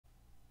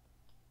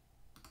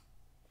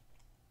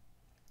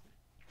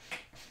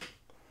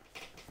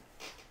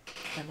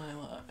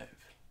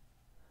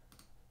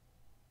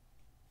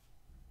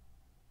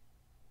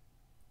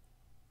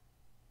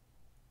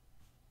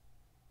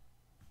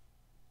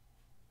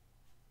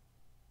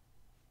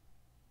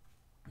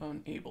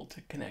Unable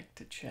to connect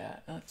to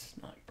chat. That's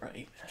not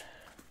right.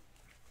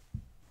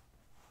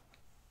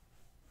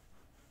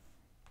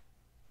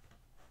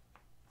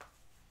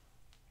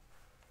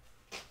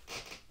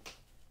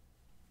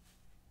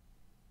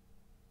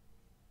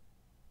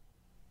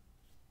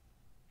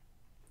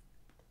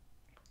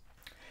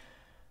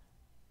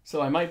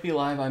 So I might be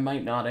live, I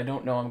might not. I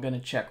don't know. I'm going to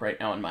check right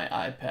now on my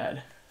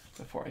iPad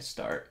before I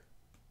start.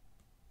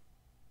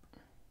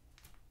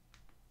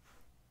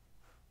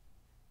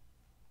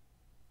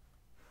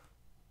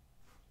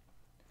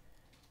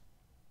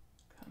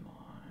 Come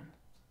on.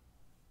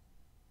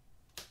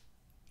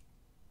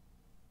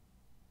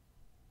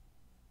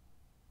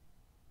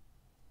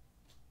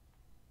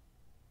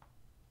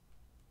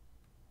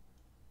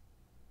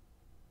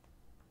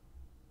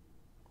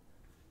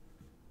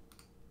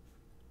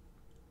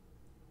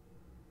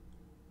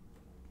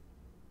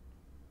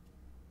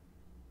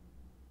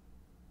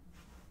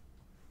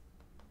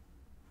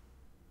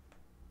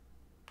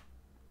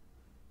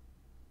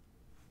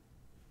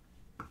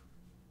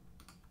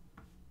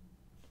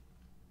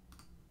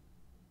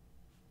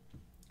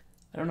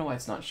 I don't know why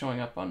it's not showing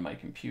up on my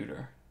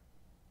computer.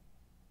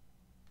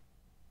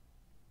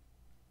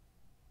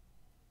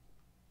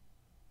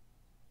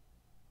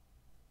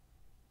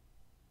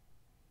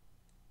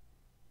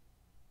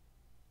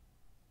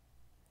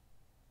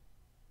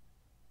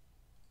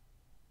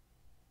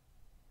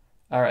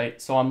 All right,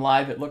 so I'm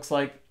live, it looks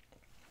like.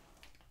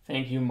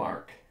 Thank you,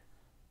 Mark.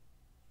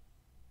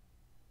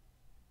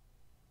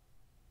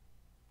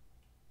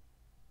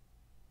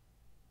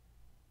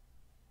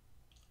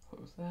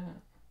 Close that.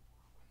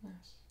 Open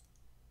this.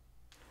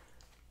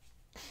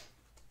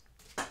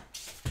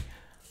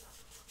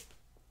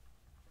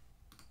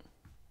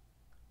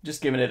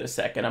 Just giving it a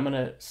second. I'm going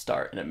to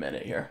start in a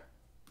minute here.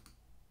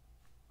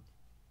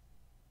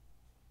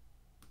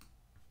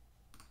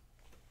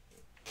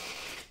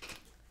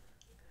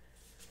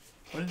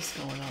 What is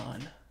going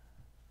on?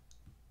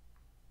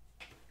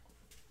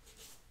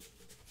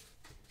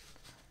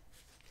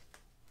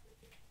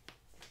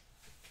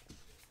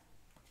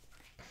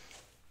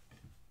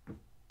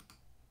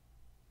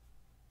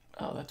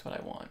 Oh, that's what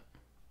I want.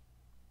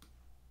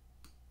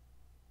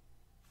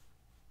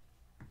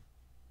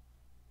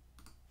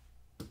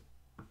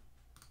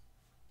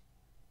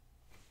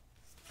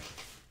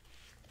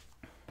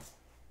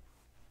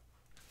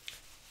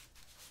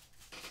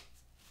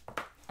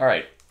 All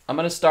right, I'm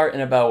going to start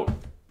in about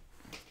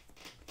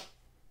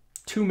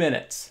 2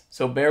 minutes.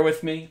 So bear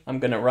with me. I'm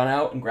going to run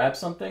out and grab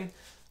something.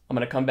 I'm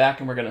going to come back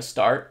and we're going to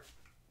start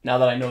now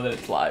that I know that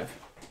it's live.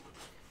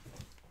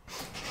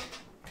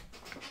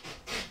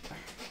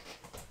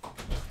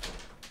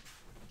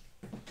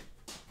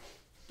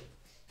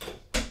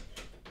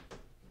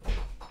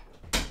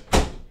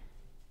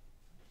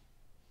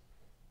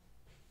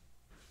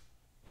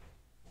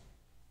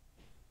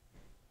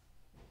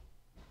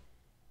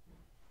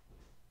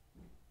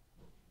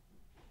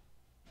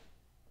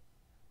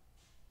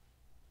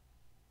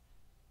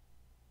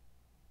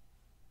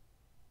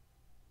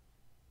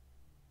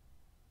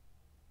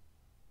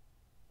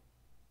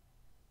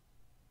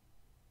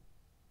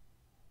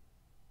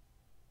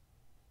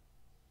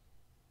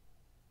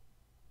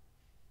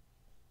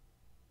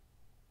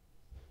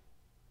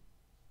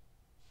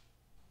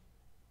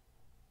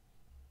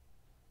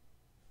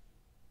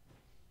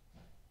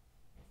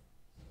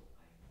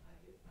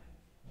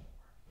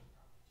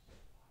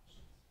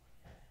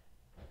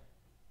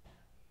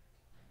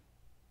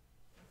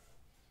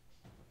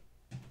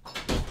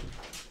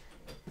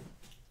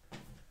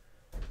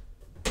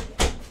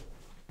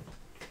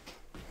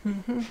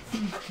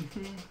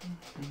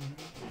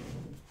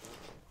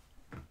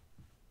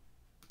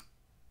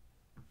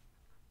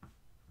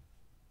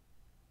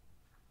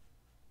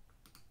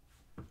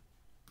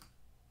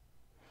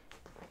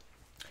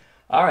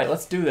 All right,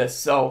 let's do this.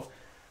 So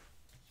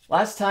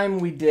last time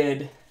we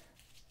did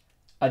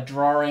a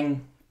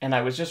drawing and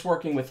I was just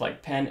working with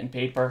like pen and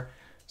paper.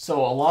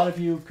 So a lot of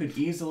you could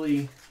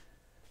easily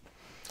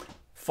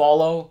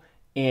follow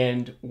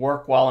and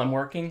work while I'm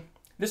working.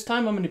 This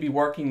time I'm going to be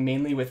working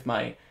mainly with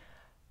my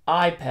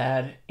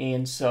iPad,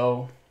 and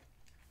so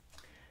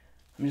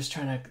I'm just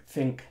trying to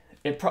think.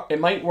 It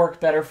might work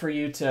better for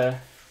you to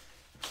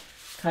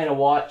kind of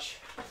watch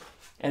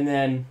and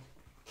then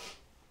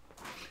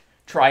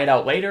try it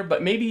out later,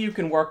 but maybe you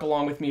can work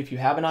along with me if you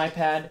have an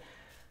iPad.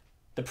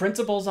 The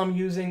principles I'm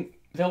using,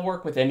 they'll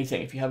work with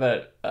anything. If you have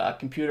a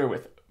computer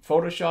with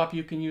Photoshop,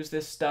 you can use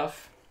this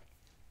stuff.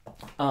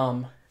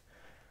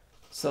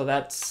 So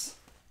that's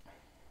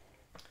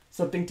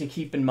something to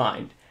keep in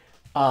mind.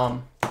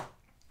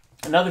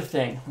 Another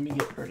thing, let me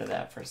get rid of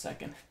that for a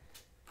second.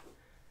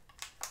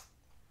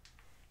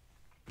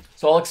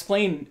 So I'll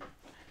explain,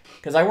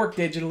 because I work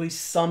digitally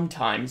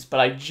sometimes, but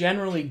I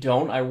generally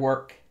don't. I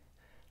work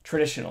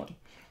traditionally.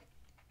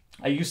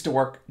 I used to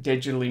work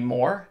digitally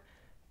more,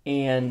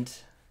 and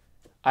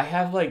I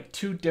have like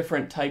 2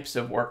 different types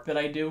of work that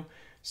I do.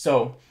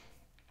 So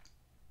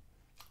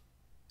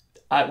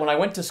when I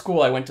went to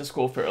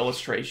school for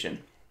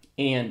illustration,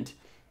 and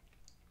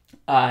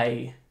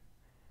I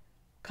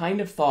kind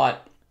of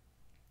thought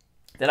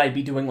that I'd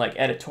be doing like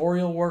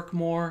editorial work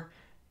more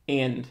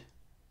and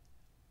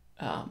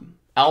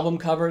album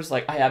covers.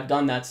 Like I have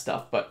done that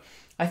stuff, but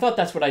I thought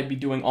that's what I'd be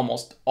doing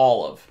almost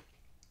all of.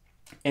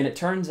 And it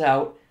turns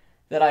out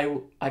that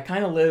I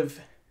kind of live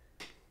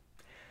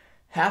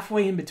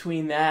halfway in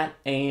between that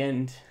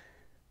and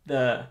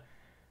the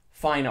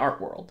fine art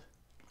world.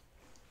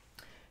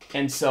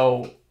 And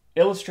so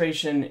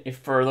illustration, if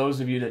for those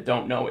of you that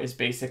don't know, is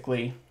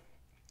basically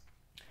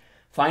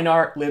fine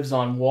art lives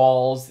on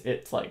walls.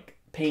 It's like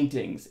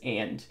paintings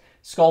and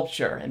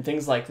sculpture and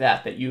things like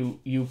that that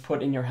you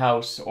put in your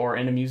house or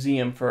in a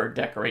museum for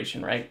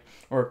decoration, right?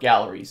 Or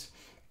galleries.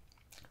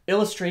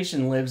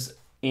 Illustration lives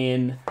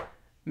in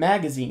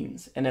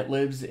magazines, and it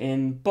lives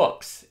in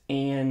books,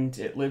 and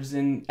it lives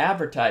in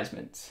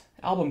advertisements,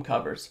 album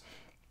covers.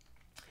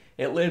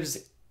 It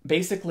lives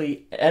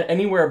basically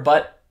anywhere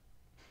but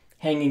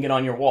hanging it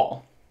on your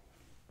wall.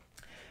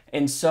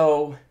 And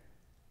so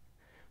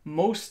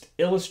most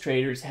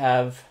illustrators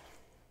have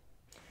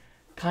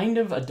kind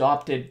of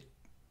adopted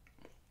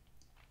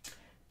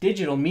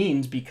digital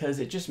means because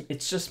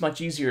it's just much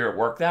easier to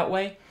work that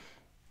way.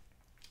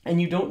 And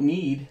you don't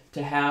need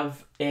to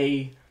have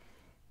a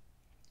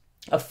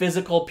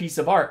physical piece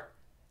of art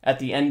at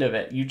the end of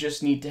it. You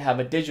just need to have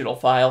a digital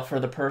file for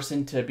the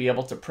person to be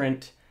able to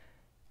print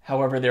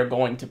however they're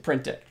going to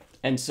print it.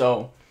 And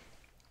so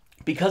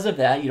because of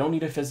that, you don't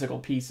need a physical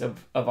piece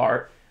of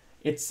art.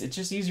 It's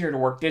just easier to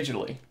work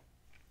digitally.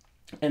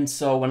 And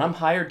so when I'm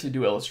hired to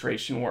do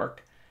illustration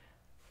work,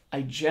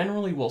 I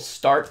generally will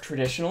start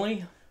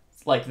traditionally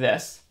like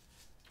this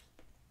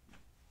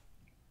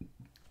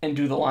and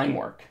do the line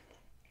work.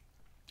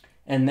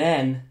 And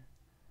then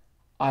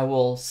I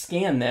will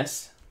scan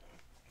this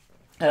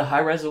at a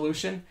high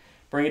resolution,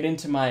 bring it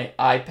into my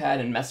iPad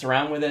and mess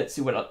around with it,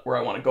 see where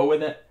I want to go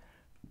with it.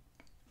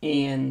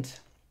 And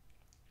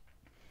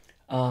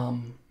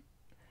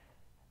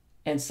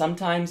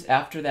sometimes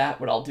after that,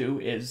 what I'll do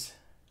is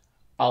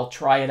I'll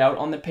try it out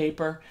on the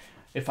paper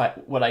if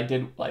what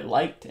I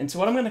liked. And so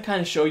what I'm going to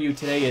kind of show you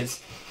today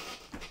is,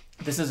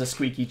 this is a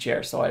squeaky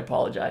chair, so I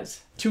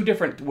apologize. 2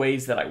 different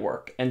ways that I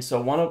work. And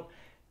so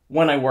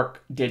when I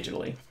work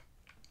digitally.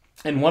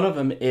 And one of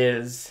them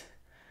is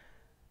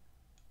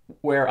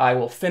where I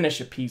will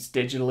finish a piece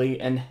digitally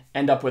and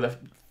end up with a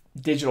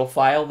digital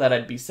file that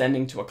I'd be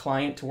sending to a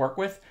client to work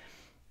with.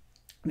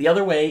 The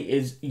other way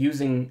is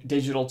using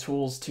digital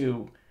tools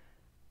to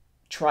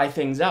try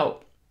things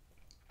out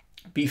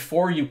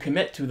before you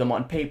commit to them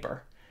on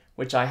paper,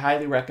 which I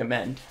highly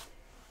recommend.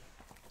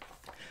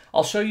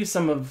 I'll show you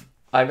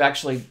I've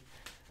actually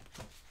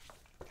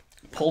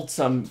pulled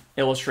some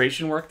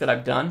illustration work that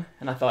I've done,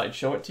 and I thought I'd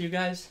show it to you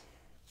guys.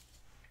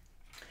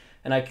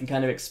 And I can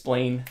kind of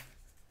explain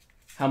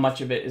how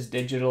much of it is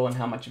digital and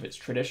how much of it's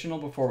traditional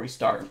before we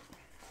start.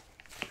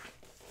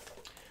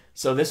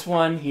 So this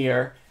one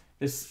here,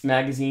 this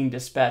magazine,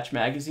 Dispatch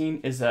Magazine,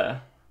 is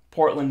a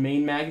Portland,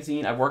 Maine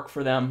magazine. I worked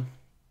for them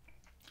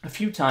a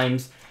few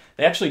times.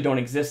 They actually don't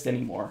exist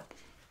anymore.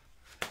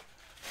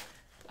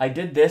 I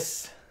did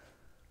this.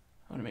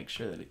 I want to make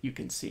sure that you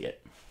can see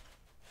it.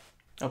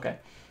 Okay.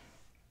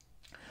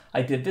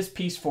 I did this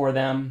piece for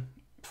them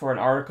for an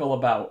article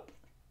about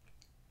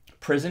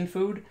prison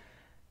food,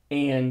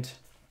 and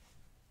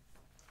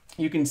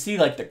you can see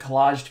like the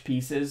collaged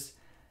pieces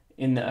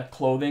in the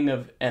clothing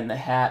and the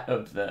hat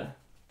of the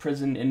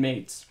prison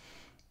inmates.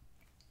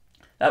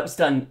 That was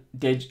done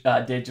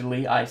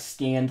digitally. I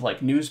scanned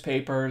like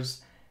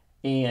newspapers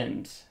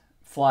and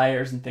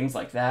flyers and things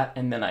like that,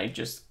 and then I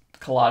just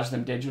collaged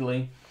them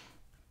digitally.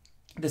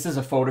 This is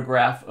a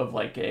photograph of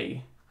like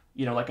a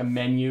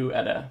menu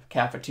at a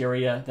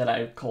cafeteria that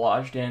I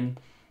collaged in.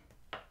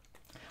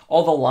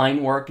 All the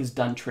line work is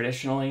done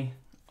traditionally.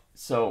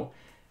 So,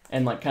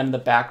 and like kind of the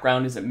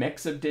background is a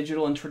mix of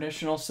digital and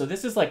traditional. So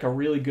this is like a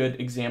really good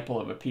example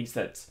of a piece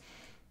that's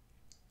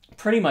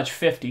pretty much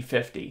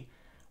 50-50,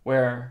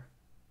 where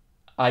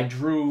I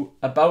drew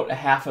about a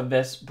half of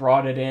this,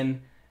 brought it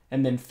in,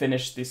 and then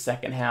finished the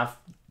second half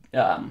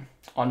on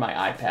my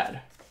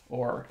iPad.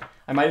 Or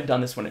I might have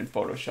done this one in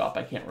Photoshop,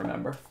 I can't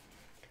remember.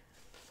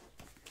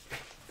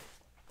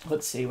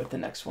 Let's see what the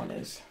next one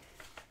is.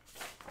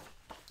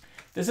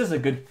 This is a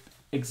good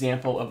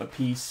example of a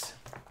piece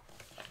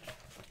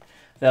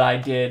that I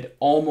did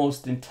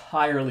almost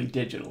entirely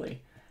digitally.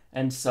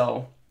 And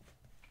so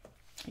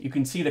you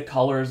can see the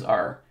colors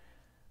are,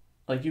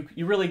 like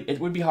it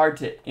would be hard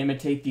to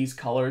imitate these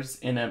colors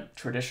in a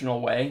traditional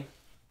way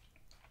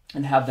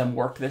and have them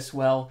work this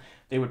well.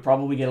 They would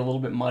probably get a little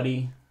bit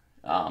muddy.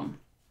 And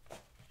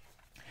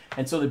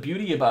so the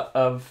beauty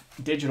of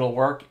digital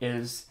work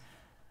is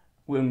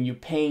when you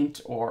paint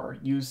or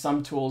use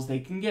some tools, they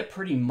can get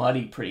pretty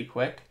muddy pretty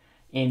quick,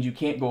 and you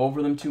can't go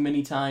over them too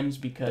many times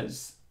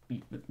because,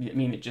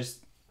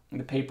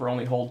 the paper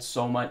only holds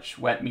so much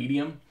wet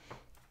medium.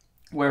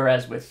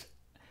 Whereas with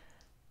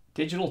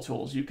digital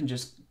tools, you can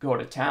just go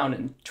to town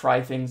and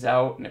try things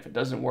out, and if it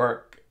doesn't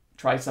work,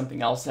 try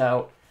something else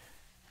out,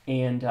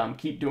 and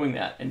keep doing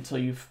that until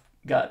you've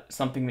got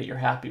something that you're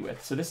happy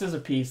with. So this is a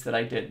piece that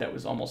I did that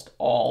was almost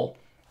all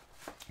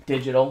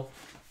digital.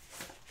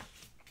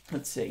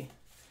 let's see.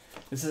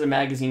 This is a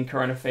magazine,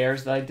 Current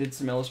Affairs, that I did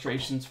some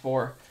illustrations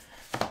for.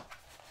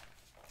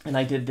 And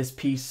I did this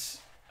piece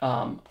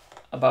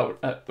about,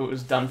 it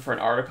was done for an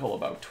article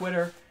about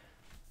Twitter.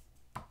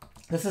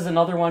 This is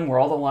another one where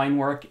all the line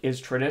work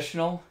is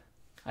traditional.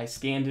 I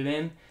scanned it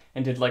in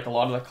and did like a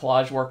lot of the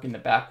collage work in the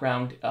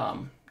background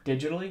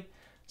digitally.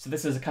 So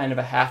this is a kind of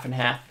a half and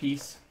half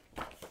piece.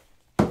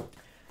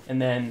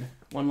 And then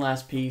one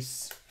last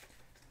piece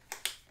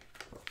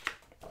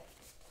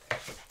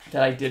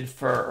that I did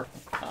for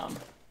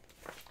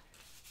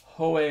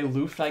Hohe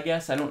Luft, I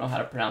guess. I don't know how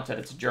to pronounce it.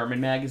 It's a German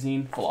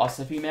magazine,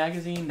 philosophy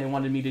magazine. They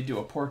wanted me to do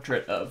a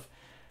portrait of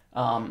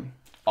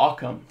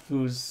Occam,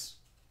 who's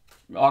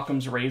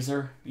Occam's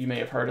razor. You may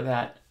have heard of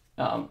that.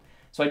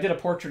 So I did a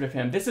portrait of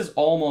him. This is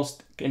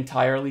almost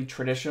entirely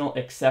traditional,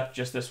 except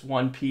just this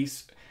one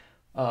piece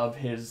of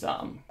his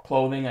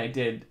clothing I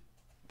did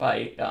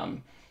by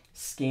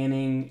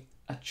scanning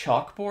a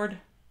chalkboard,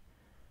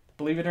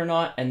 believe it or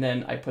not, and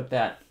then I put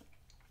that,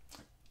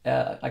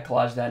 I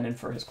collaged that in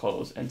for his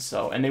clothes,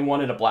 and they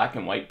wanted a black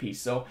and white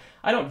piece. So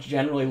I don't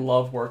generally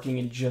love working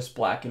in just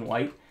black and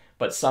white,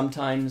 but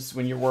sometimes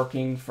when you're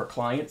working for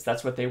clients,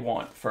 that's what they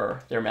want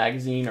for their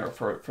magazine or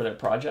for their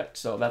project.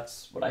 So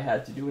that's what I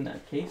had to do in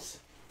that case.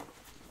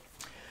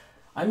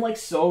 I'm like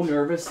so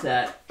nervous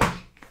that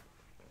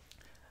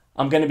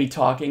I'm going to be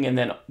talking and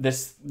then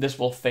this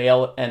will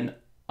fail and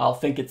I'll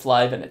think it's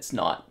live and it's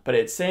not. But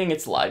it's saying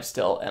it's live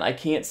still and I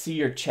can't see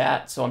your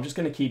chat, so I'm just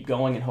going to keep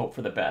going and hope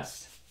for the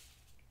best.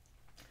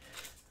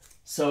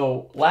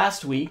 So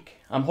last week,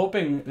 I'm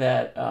hoping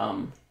that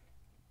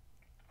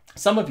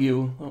some of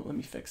you, let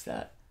me fix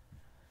that.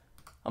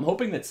 I'm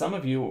hoping that some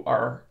of you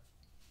are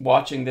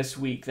watching this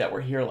week that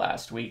were here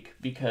last week,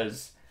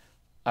 because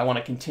I want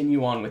to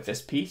continue on with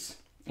this piece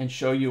and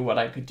show you what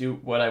I could do,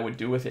 what I would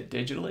do with it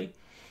digitally.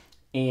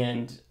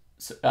 And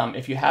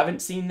if you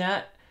haven't seen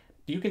that,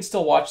 you can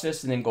still watch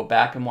this and then go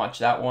back and watch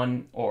that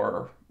one,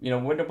 or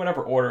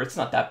whatever order. It's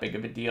not that big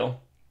of a deal.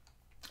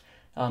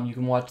 You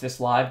can watch this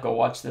live, go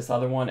watch this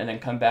other one, and then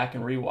come back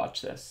and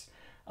rewatch this.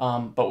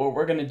 But what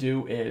we're going to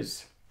do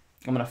is,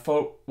 what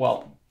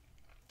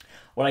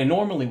I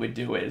normally would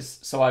do is,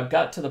 so I've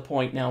got to the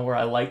point now where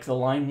I like the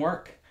line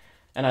work,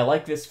 and I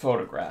like this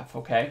photograph,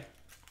 okay?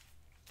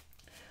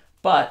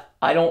 But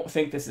I don't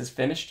think this is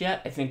finished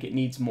yet. I think it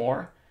needs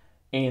more.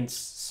 And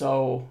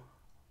so,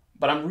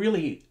 but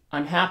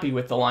I'm happy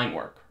with the line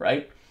work,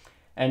 right?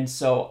 And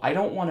so I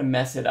don't want to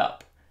mess it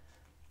up.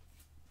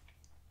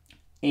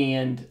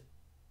 And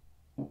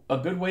a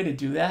good way to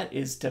do that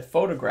is to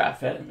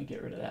photograph it. Let me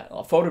get rid of that.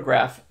 I'll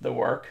photograph the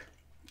work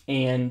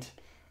and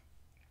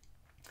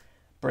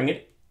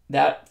bring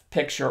that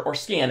picture, or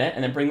scan it,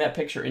 and then bring that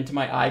picture into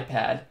my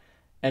iPad,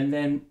 and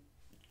then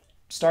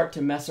start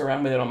to mess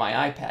around with it on my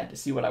iPad to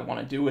see what I want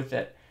to do with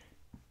it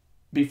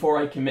before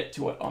I commit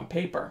to it on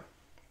paper.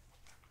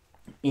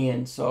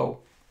 And so,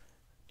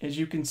 as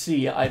you can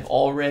see, I've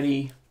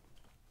already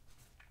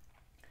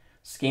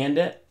scanned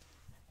it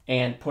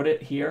and put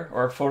it here,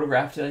 or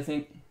photographed it, I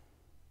think.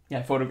 Yeah,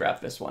 I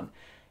photographed this one.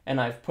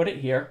 And I've put it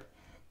here.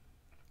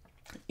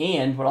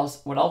 And what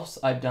else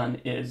I've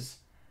done is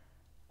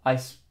I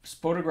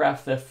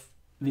photographed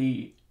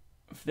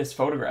this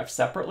photograph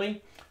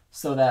separately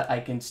so that I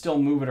can still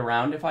move it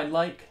around if I'd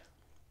like.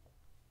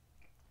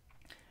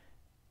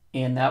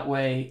 And that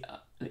way,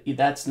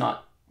 that's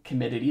not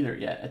committed either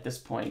yet at this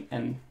point.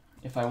 And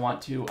if I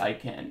want to, I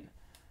can,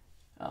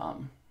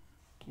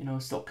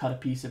 still cut a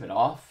piece of it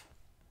off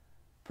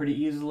pretty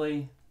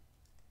easily.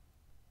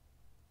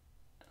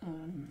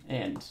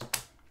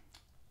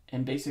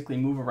 And basically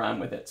move around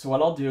with it. So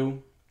what I'll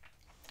do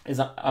is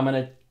I'm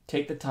going to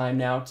take the time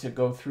now to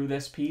go through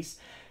this piece,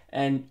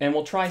 and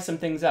we'll try some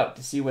things out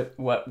to see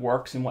what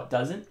works and what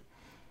doesn't.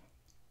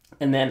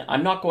 And then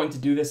I'm not going to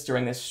do this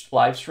during this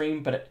live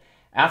stream, but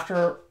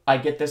after I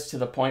get this to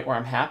the point where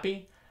I'm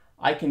happy,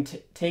 I can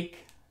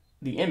take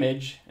the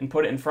image and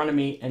put it in front of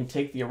me and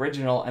take the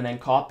original and then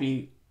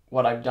copy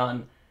what I've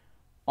done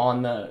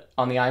on the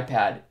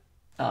iPad.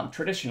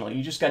 Traditionally,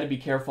 you just got to be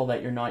careful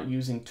that you're not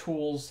using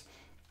tools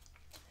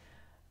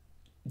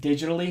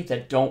digitally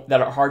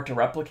that are hard to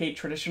replicate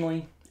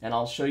traditionally, and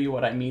I'll show you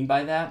what I mean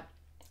by that.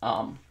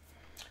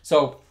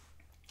 So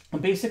I'm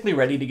basically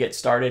ready to get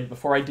started.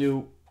 Before I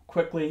do,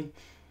 quickly,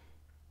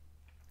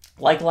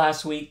 like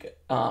last week,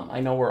 I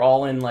know we're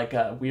all in like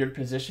a weird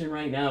position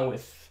right now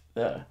with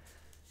the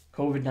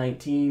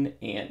COVID-19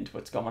 and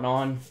what's going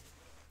on.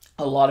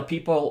 A lot of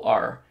people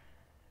are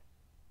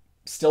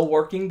still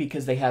working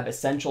because they have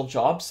essential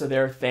jobs, so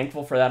they're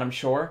thankful for that, I'm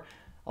sure.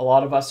 A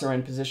lot of us are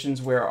in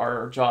positions where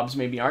our jobs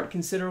maybe aren't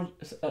considered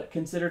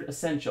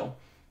essential.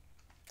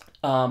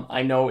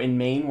 I know in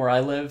Maine, where I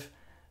live,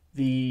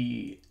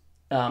 the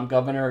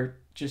governor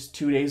just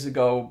 2 days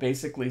ago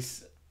basically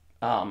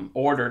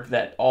ordered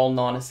that all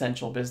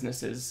non-essential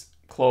businesses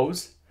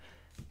close,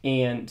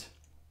 and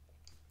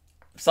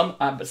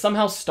but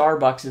somehow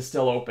Starbucks is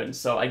still open,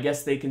 so I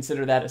guess they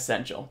consider that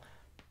essential.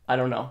 I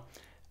don't know.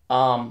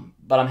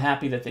 But I'm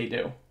happy that they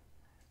do.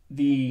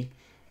 The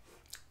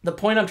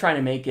point I'm trying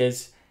to make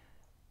is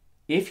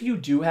if you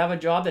do have a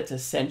job that's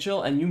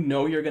essential and you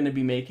know you're going to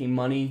be making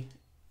money,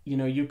 you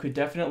know, you could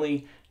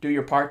definitely do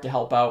your part to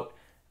help out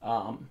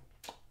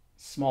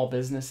small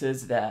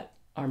businesses that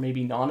are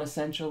maybe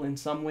non-essential in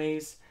some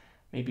ways.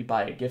 Maybe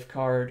buy a gift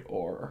card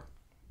or,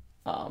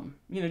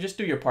 you know, just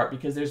do your part,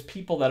 because there's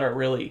people that are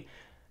really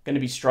going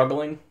to be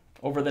struggling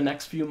over the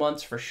next few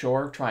months for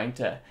sure, trying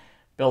to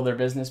build their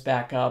business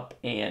back up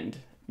and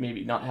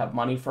maybe not have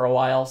money for a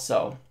while.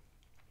 So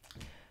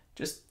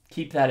just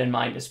keep that in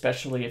mind,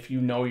 especially if you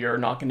know you're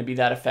not going to be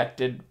that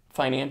affected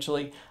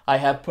financially. I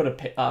have put a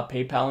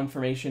PayPal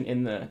information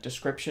in the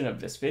description of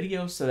this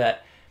video so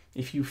that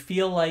if you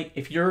feel like,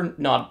 if you're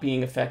not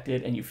being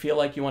affected and you feel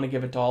like you want to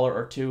give $1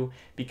 or $2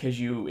 because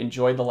you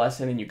enjoyed the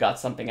lesson and you got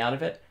something out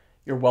of it,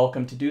 you're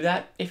welcome to do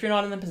that. If you're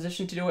not in the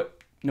position to do it,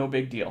 no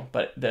big deal.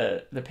 But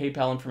the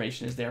PayPal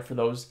information is there for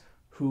those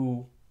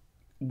who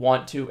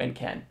want to and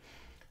can.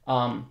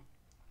 The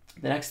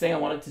next thing I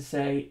wanted to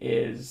say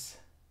is,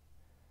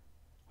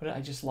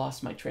 I just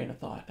lost my train of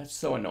thought. That's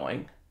so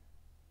annoying.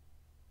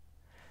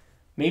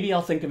 Maybe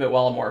I'll think of it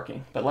while I'm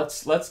working, but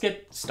let's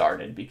get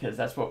started, because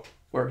that's what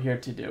we're here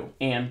to do.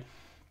 And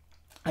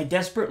I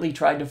desperately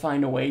tried to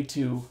find a way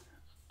to,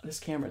 this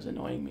camera's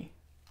annoying me.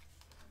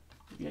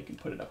 Maybe I can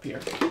put it up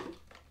here.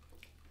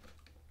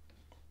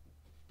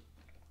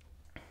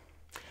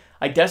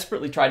 I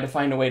desperately tried to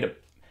find a way to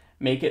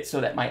make it so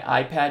that my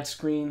iPad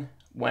screen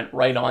went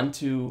right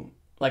onto,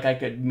 like I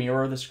could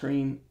mirror the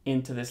screen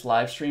into this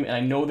live stream. And I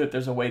know that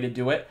there's a way to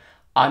do it.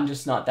 I'm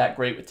just not that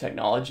great with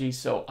technology,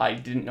 so I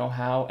didn't know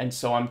how. And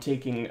so I'm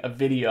taking a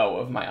video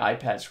of my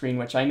iPad screen,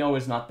 which I know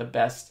is not the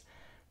best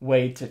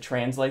way to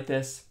translate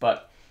this,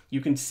 but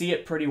you can see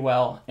it pretty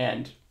well.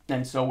 And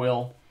so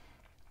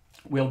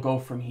we'll go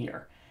from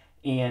here.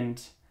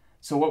 And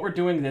so what we're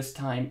doing this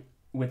time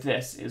with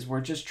this is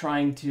we're just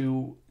trying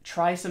to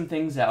try some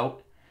things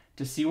out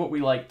to see what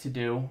we like to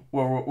do,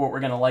 what we're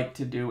going to like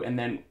to do, and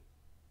then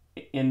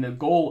in the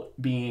goal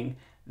being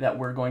that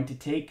we're going to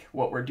take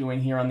what we're doing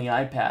here on the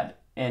iPad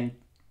and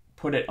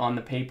put it on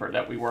the paper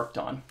that we worked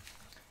on.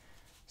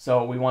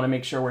 So we want to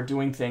make sure we're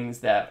doing things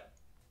that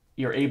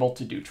you're able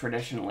to do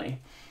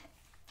traditionally.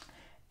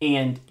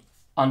 And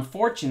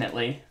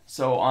unfortunately,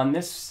 so on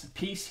this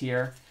piece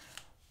here,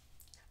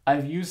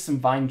 I've used some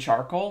Vine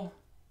charcoal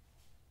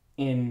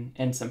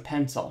and some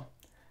pencil.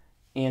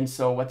 And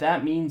so what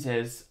that means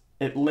is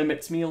it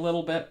limits me a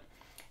little bit.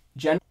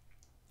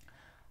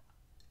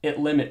 It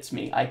limits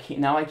me. I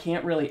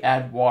can't really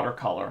add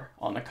watercolor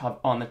on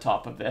the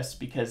top of this,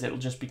 because it'll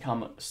just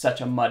become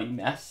such a muddy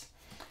mess.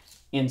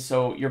 And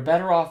so you're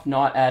better off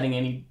not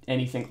adding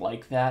anything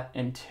like that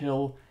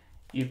until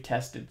you've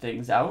tested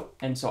things out.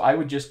 And so I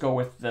would just go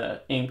with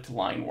the inked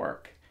line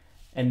work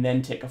and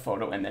then take a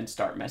photo and then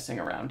start messing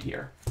around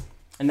here.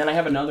 And then I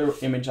have another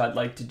image I'd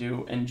like to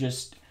do and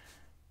just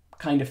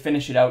kind of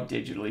finish it out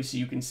digitally so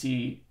you can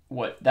see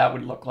what that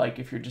would look like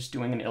if you're just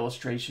doing an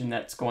illustration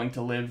that's going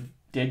to live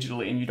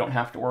digitally and you don't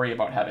have to worry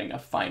about having a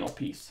final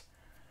piece.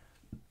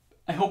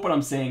 I hope what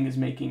I'm saying is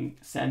making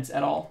sense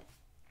at all.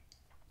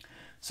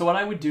 So what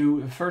I would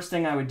do, the first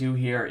thing I would do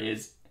here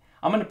is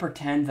I'm going to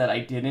pretend that I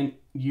didn't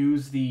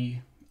use the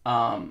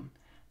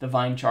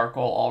Vine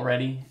charcoal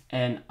already,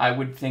 and I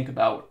would think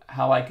about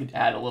how I could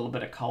add a little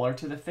bit of color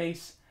to the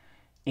face.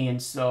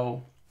 And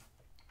so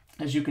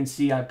as you can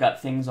see, I've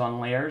got things on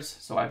layers.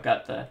 So I've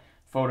got the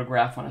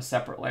photograph on a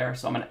separate layer.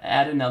 So I'm going to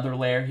add another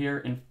layer here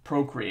in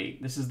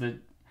Procreate. This is the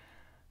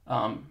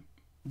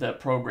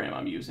program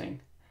I'm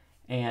using.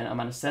 And I'm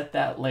going to set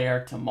that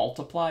layer to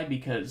multiply,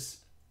 because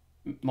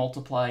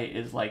multiply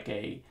is like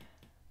a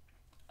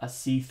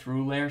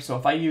see-through layer. So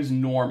if I use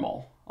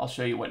normal, I'll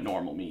show you what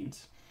normal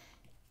means.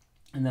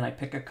 And then I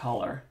pick a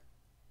color.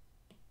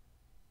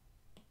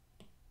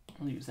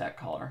 I'll use that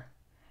color.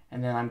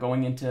 And then I'm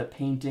going into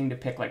painting to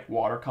pick like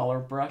watercolor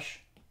brush.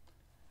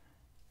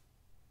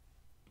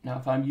 Now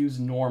if I'm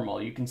using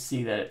normal, you can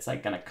see that it's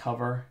like going to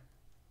cover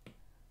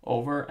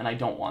over, and I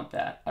don't want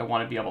that. I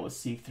want to be able to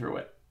see through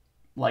it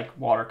like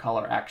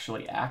watercolor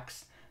actually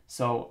acts.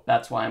 So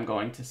that's why I'm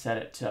going to set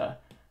it to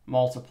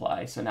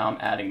multiply. So now I'm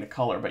adding the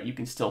color, but you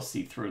can still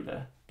see through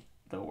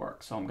the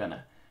work. So I'm going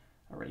to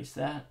erase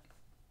that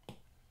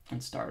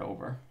and start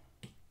over.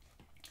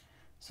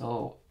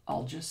 So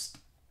I'll just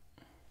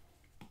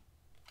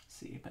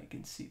see if I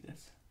can see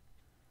this.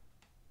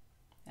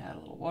 Add a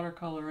little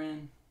watercolor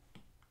in.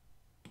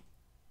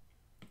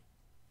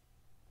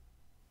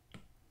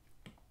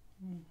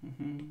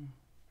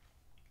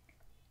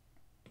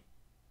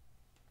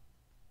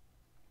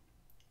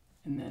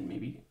 And then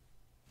maybe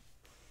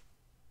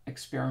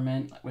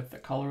experiment with the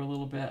color a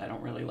little bit. I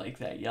don't really like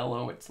that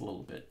yellow. It's a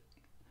little bit,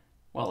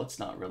 well, it's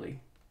not really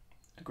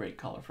a great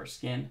color for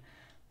skin.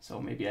 So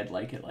maybe I'd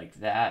like it like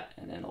that,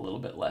 and then a little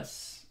bit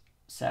less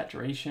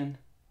saturation.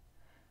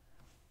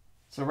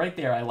 So right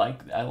there, I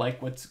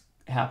like what's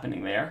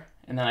happening there.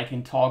 And then I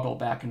can toggle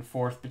back and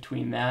forth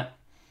between that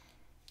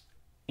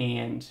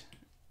and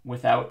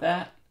without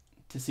that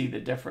to see the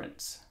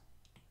difference.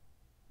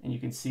 And you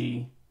can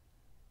see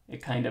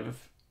it kind of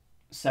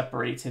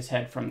separates his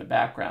head from the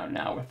background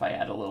now if I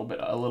add a little bit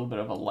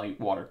of a light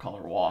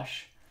watercolor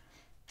wash,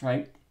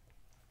 right?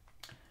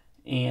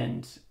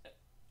 And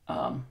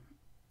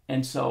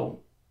so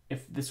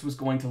if this was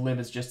going to live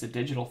as just a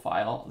digital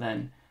file,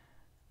 then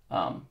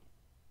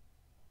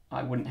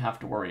I wouldn't have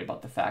to worry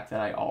about the fact that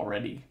I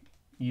already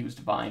used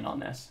Vine on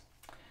this.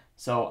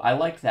 So I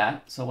like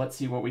that. So let's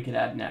see what we could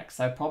add next.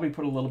 I'd probably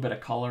put a little bit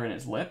of color in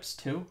his lips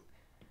too,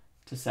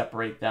 to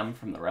separate them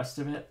from the rest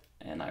of it.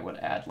 And I would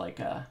add like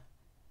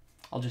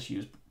I'll just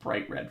use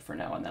bright red for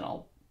now, and then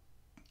I'll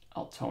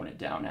tone it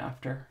down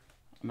after.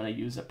 I'm gonna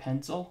use a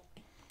pencil.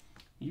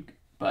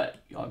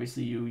 But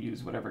obviously you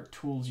use whatever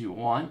tools you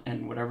want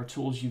and whatever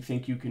tools you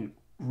think you can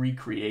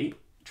recreate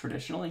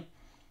traditionally.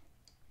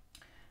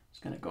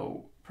 Just gonna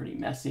go pretty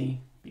messy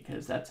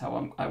because that's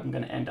how I'm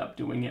gonna end up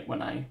doing it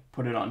when I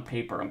put it on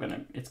paper.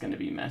 It's gonna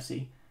be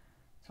messy,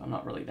 so I'm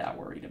not really that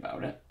worried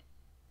about it.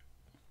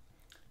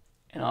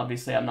 And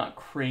obviously I'm not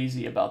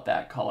crazy about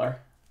that color.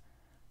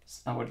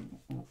 I would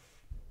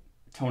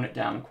tone it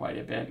down quite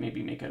a bit,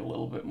 maybe make it a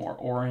little bit more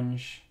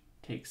orange,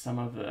 take some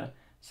of the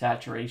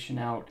saturation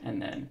out,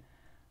 and then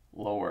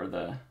lower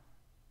the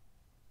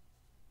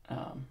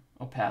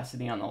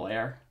opacity on the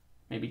layer,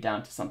 maybe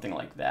down to something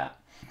like that.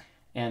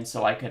 And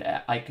so I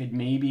could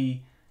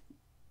maybe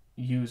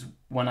use,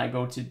 when I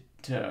go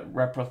to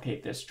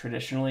replicate this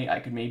traditionally, I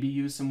could maybe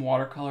use some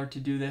watercolor to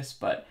do this,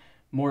 but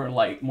more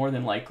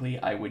than likely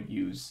I would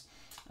use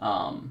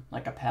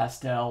like a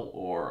pastel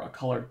or a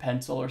colored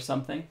pencil or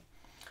something.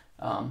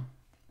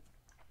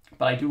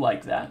 But I do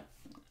like that.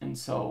 And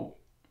so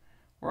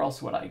where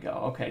else would I go?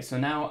 Okay, so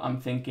now I'm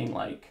thinking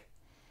like,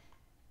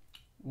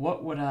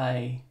 what would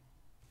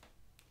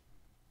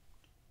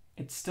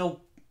it's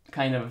still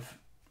kind of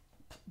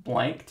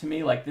blank to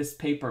me. Like this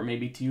paper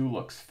maybe to you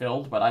looks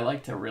filled, but I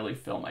like to really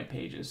fill my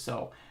pages.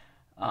 So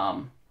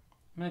I'm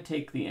gonna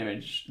take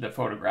the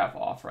photograph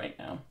off right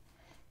now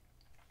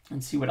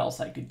and see what else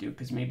I could do,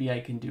 because maybe I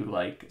can do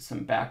like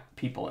some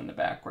people in the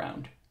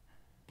background.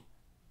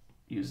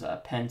 Use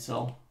a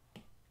pencil,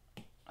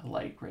 a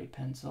light gray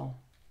pencil,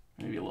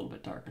 maybe a little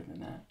bit darker than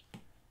that.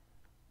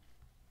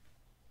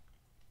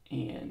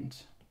 And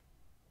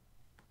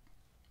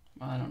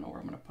I don't know where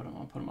I'm going to put them.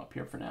 I'll put them up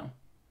here for now.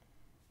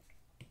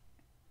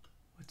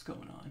 What's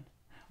going on?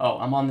 Oh,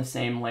 I'm on the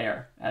same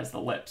layer as the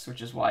lips,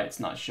 which is why it's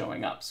not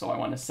showing up. So I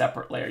want a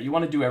separate layer. You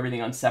want to do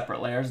everything on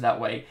separate layers. That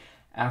way,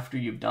 after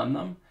you've done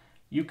them,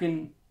 you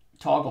can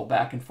toggle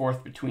back and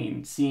forth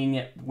between seeing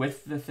it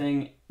with the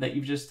thing that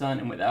you've just done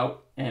and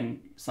without.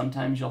 And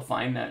sometimes you'll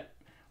find that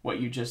what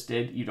you just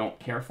did, you don't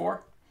care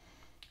for.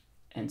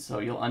 And so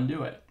you'll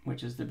undo it,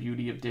 which is the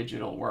beauty of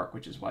digital work,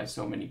 which is why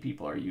so many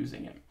people are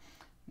using it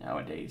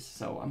nowadays.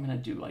 So I'm going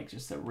to do like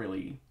just a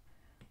really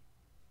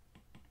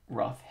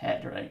rough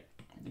head, right?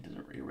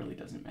 It really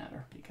doesn't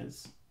matter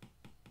because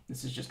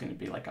this is just going to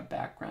be like a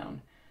background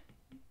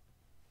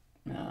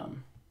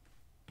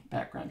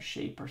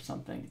shape or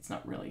something. It's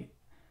not really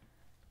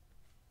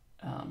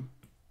a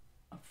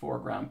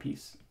foreground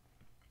piece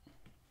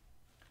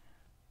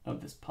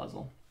of this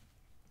puzzle.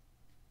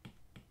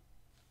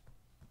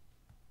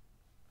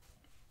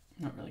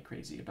 Not really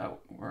crazy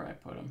about where I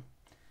put them.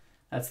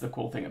 That's the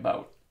cool thing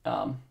about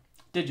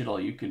digital.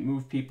 You can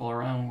move people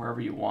around wherever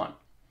you want.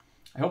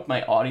 I hope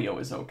my audio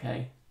is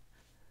okay.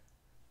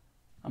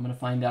 I'm going to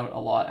find out a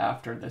lot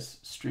after this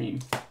stream.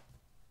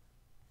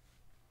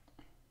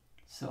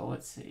 So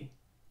let's see.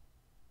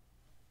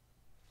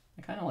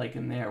 I kind of like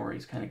him there where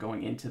he's kind of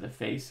going into the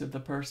face of the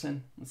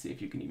person. Let's see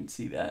if you can even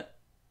see that.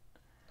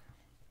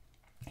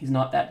 He's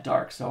not that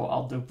dark, so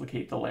I'll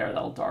duplicate the layer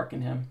that'll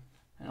darken him.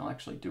 And I'll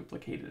actually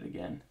duplicate it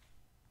again.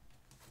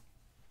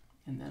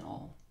 And then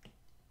I'll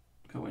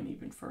go in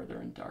even further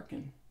and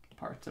darken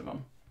parts of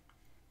them.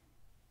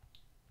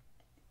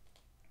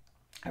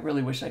 I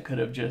really wish I could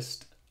have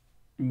just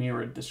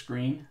mirrored the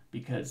screen,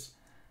 because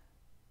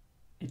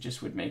it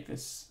just would make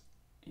this,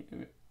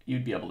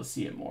 you'd be able to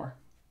see it more.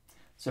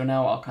 So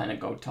now I'll kind of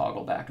go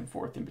toggle back and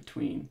forth in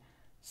between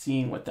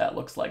seeing what that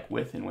looks like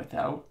with and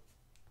without.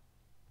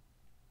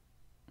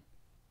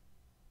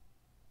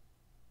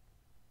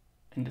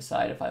 And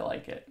decide if I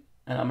like it.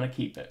 And I'm going to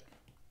keep it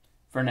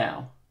for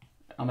now.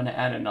 I'm going to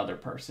add another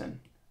person.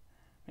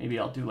 Maybe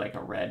I'll do like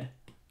a red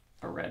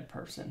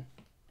person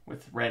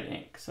with red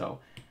ink. So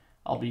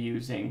I'll be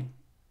using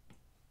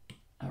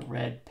a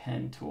red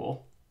pen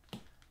tool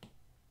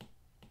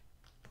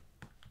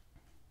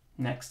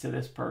next to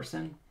this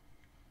person.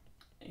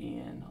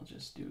 And I'll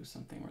just do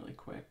something really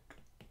quick.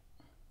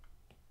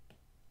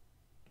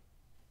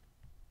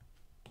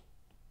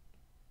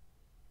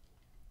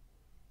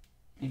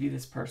 Maybe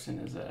this person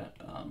is a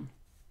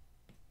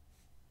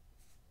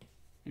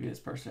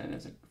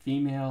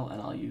female,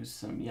 and I'll use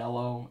some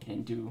yellow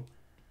and do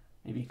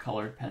maybe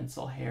colored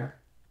pencil hair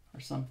or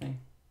something.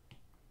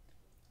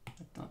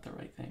 That's not the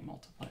right thing.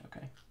 Multiply.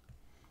 Okay.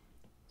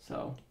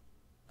 So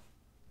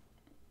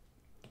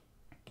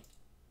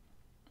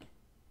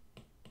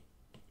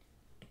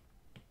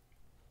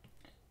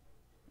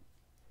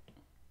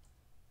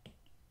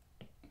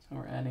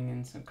we're adding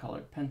in some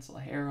colored pencil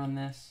hair on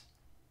this.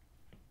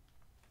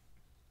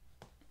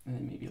 And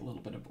then maybe a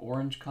little bit of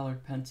orange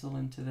colored pencil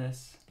into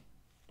this.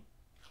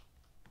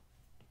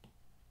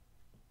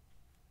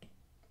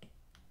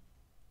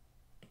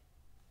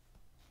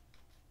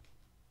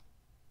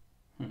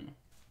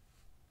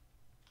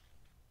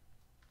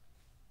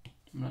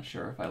 I'm not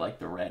sure if I like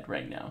the red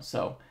right now,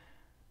 so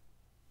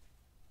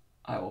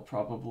I will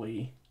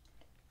probably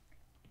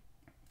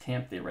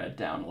tamp the red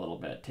down a little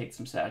bit, take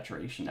some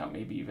saturation out,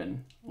 maybe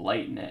even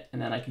lighten it,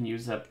 and then I can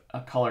use a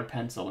colored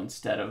pencil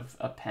instead of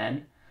a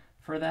pen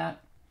for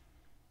that.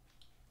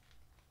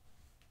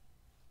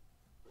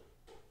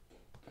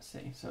 Let's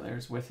see, so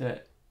there's with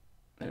it,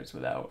 there's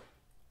without.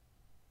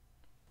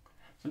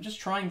 So I'm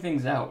just trying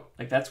things out.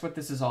 Like, that's what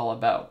this is all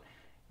about.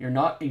 You've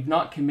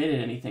not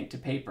committed anything to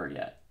paper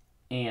yet.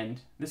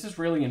 And this is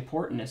really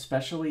important,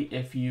 especially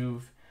if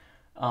you've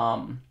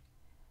done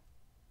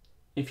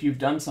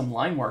some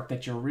line work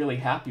that you're really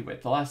happy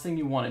with. The last thing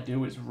you want to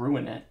do is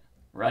ruin it,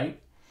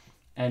 right?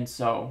 And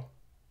so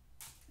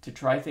to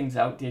try things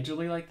out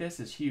digitally like this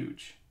is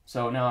huge.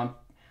 So now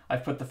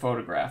I've put the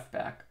photograph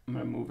back. I'm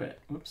going to move it.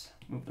 Oops,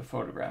 move the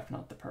photograph,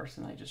 not the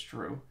person I just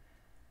drew.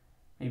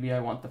 Maybe I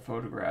want the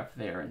photograph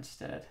there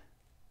instead.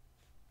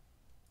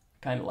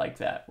 Kind of like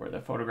that, where the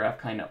photograph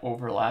kind of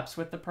overlaps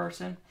with the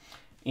person.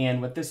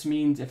 And what this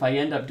means, if I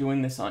end up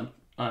doing this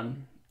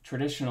on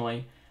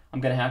traditionally,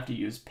 I'm going to have to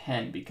use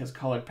pen, because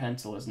colored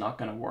pencil is not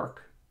going to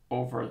work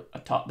over the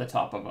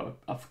top of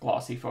a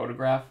glossy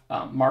photograph.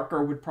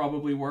 Marker would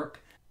probably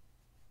work.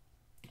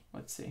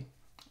 Let's see.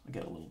 I'll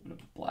get a little bit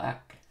of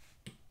black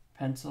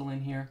pencil in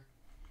here.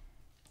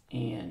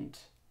 And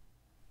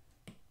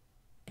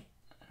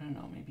I don't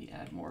know, maybe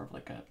add more of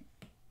like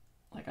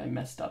I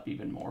messed up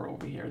even more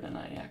over here than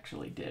I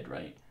actually did,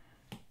 right?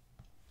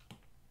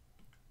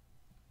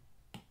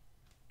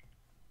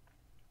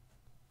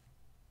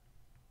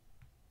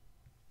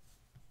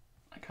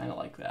 I kind of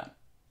like that.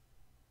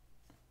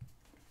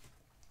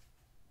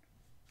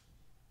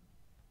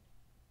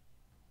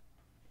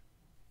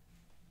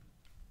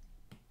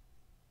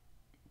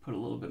 Put a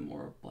little bit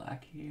more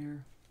black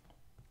here.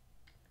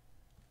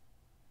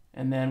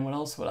 And then what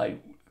else would I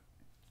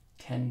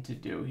tend to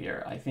do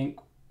here? I think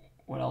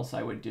what else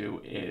I would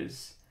do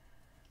is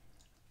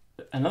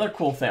another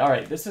cool thing. All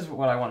right, this is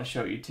what I want to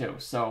show you too.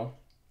 So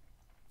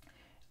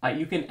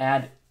you can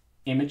add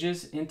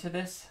images into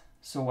this.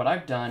 So what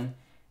I've done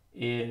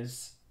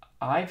is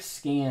I've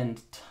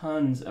scanned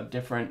tons of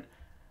different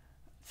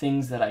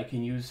things that I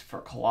can use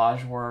for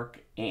collage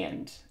work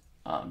and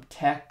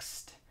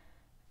text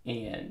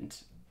and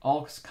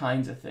all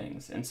kinds of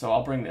things. And so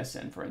I'll bring this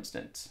in, for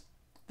instance.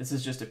 This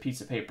is just a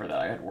piece of paper that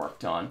I had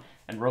worked on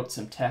and wrote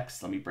some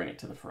text. Let me bring it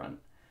to the front.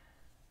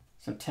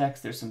 Some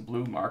text, there's some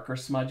blue marker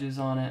smudges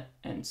on it.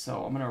 And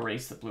so I'm going to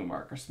erase the blue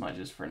marker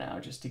smudges for now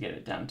just to get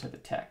it down to the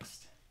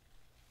text.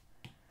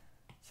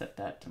 Set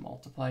that to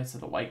multiply so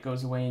the white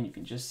goes away and you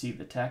can just see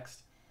the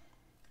text.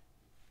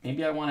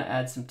 Maybe I want to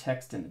add some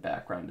text in the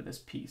background to this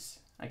piece.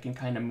 I can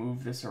kind of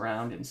move this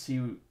around and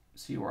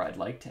see where I'd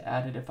like to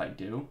add it if I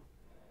do.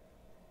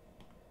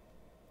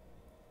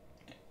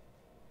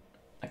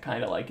 I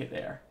kind of like it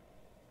there.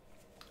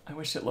 I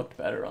wish it looked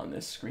better on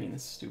this screen.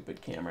 This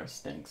stupid camera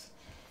stinks.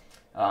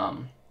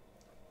 And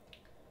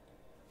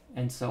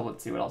so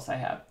let's see what else I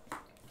have.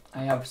 I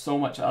have so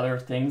much other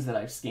things that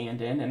I've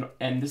scanned in,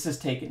 and this has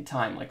taken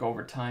time. Like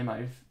over time,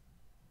 I've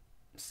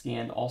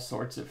scanned all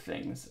sorts of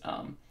things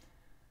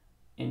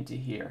into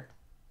here.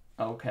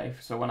 Okay,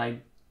 so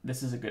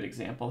this is a good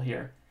example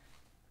here.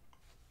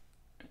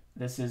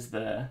 This is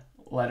the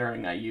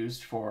lettering I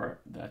used for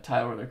the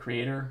Tyler, the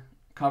Creator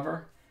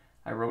cover.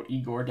 I wrote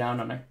Igor down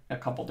on a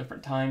couple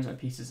different times on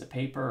pieces of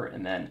paper,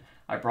 and then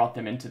I brought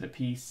them into the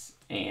piece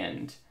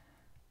and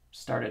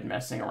started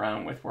messing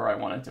around with where I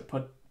wanted to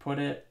put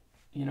it,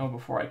 you know,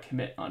 before I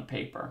commit on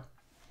paper.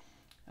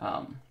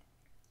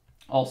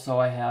 Also,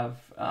 I have,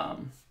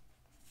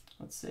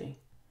 let's see,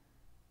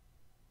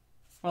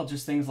 well,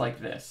 just things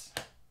like this.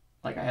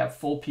 Like I have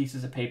full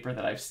pieces of paper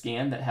that I've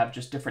scanned that have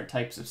just different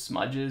types of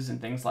smudges and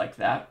things like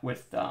that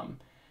with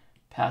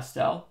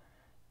pastel.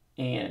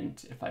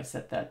 And if I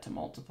set that to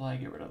multiply,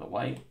 get rid of the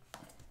white,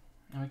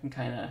 now I can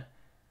kind of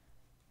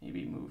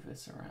maybe move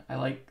this around. I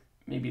like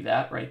maybe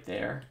that right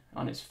there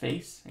on his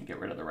face and get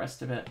rid of the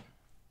rest of it.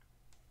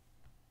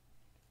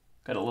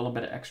 Got a little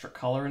bit of extra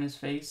color in his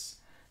face,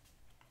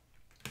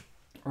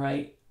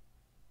 right?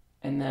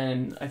 And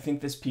then I think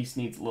this piece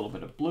needs a little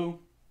bit of blue,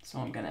 so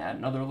I'm going to add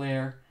another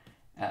layer,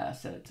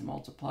 set it to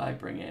multiply,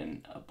 bring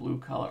in a blue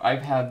color. I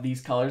have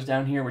these colors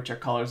down here, which are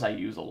colors I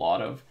use a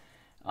lot of.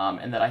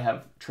 And that I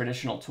have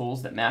traditional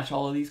tools that match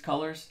all of these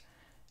colors.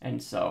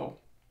 And so,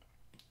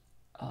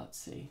 let's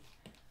see,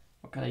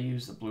 what could I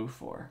use the blue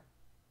for?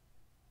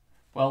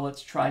 Well,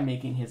 let's try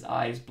making his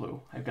eyes blue.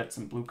 I've got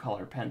some blue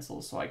color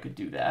pencils, so I could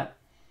do that.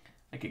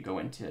 I could go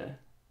into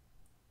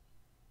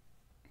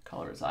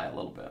color his eye a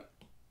little bit.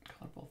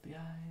 Color both the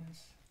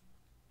eyes.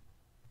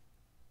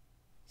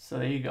 So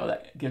there you go.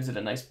 That gives it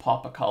a nice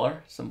pop of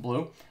color, some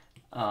blue.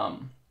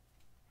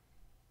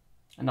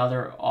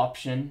 Another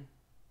option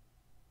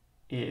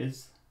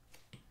is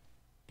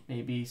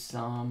maybe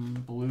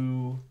some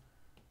blue.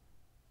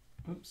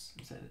 Oops,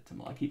 set it to,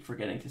 I keep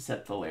forgetting to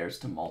set the layers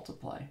to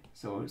multiply.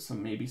 So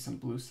maybe some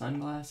blue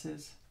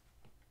sunglasses.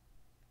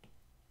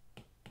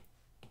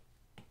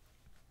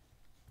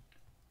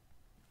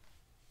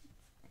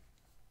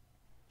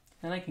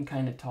 And I can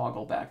kind of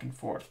toggle back and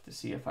forth to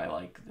see if I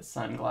like the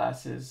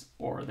sunglasses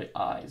or the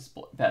eyes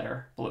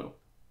better blue,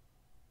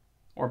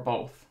 or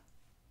both.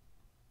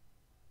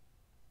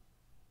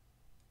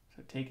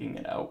 So taking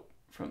it out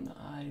from the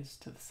eyes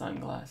to the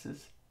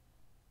sunglasses.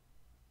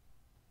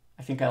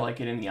 I think I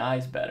like it in the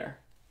eyes better,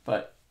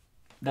 but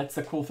that's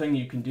the cool thing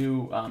you can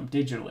do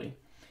digitally.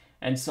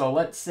 And so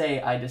let's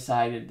say I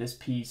decided this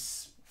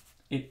piece,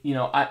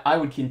 I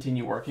would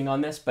continue working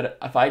on this, but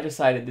if I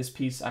decided this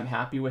piece, I'm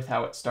happy with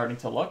how it's starting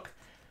to look.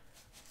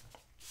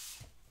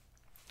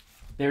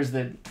 There's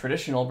the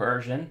traditional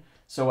version.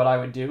 So what I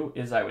would do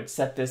is I would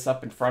set this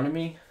up in front of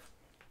me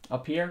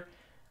up here.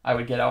 I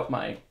would get out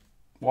my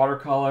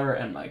watercolor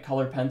and my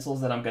color pencils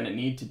that I'm going to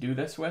need to do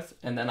this with,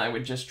 and then I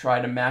would just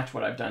try to match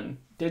what I've done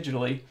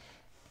digitally,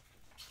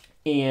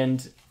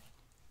 and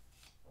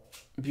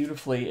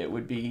beautifully it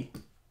would be,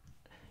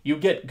 you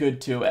get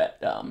good too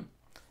at,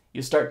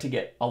 you start to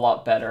get a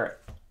lot better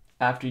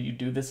after you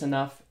do this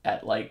enough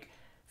at like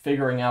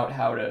figuring out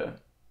how to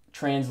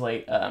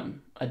translate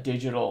a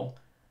digital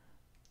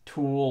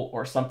tool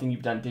or something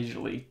you've done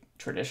digitally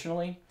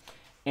traditionally.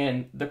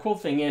 And the cool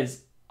thing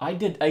is,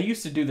 I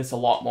used to do this a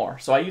lot more.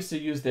 So I used to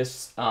use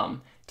this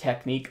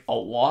technique a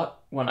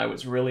lot when I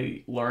was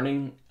really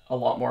learning a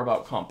lot more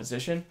about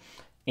composition.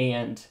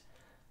 And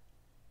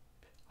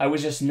I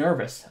was just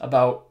nervous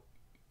about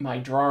my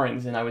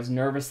drawings, and I was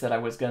nervous that I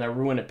was going to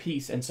ruin a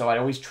piece. And so I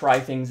always try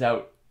things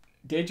out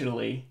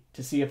digitally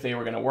to see if they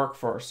were going to work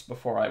first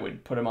before I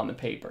would put them on the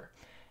paper.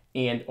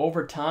 And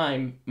over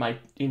time, my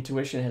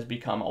intuition has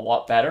become a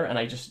lot better, and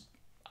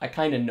I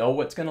kind of know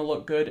what's going to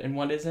look good and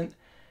what isn't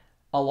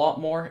a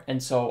lot more.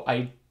 And so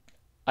I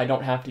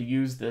don't have to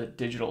use the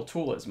digital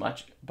tool as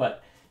much.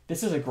 But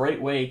this is a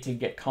great way to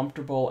get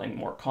comfortable and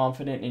more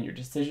confident in your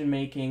decision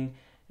making,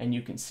 and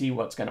you can see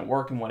what's going to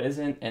work and what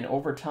isn't. And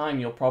over time,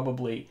 you'll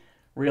probably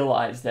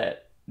realize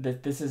that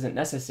this isn't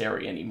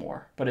necessary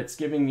anymore, but it's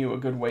giving you a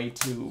good way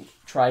to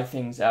try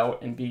things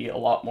out and be a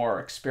lot more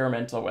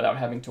experimental without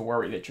having to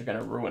worry that you're going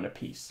to ruin a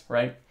piece,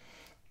 right?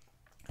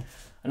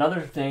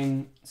 Another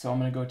thing, so I'm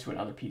going to go to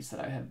another piece that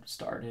I had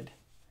started,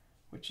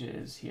 which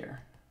is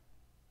here.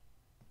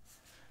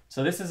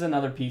 So this is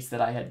another piece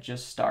that I had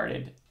just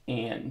started,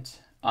 and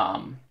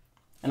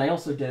I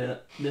also did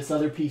this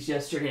other piece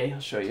yesterday. I'll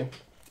show you,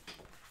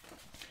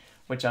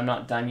 which I'm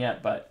not done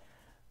yet, but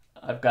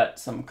I've got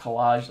some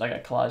collage, like I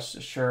collaged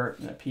a shirt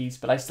and a piece,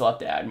 but I still have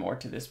to add more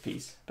to this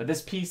piece. But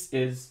this piece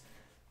is,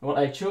 well,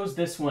 I chose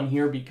this one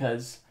here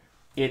because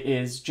it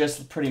is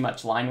just pretty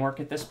much line work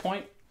at this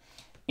point.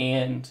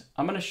 And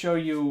I'm going to show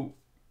you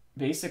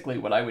basically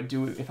what I would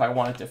do if I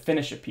wanted to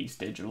finish a piece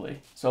digitally.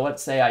 So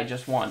let's say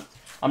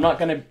I'm not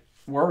going to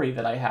worry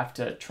that I have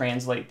to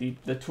translate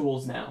the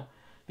tools now,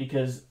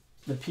 because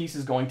the piece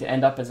is going to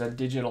end up as a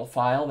digital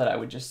file that I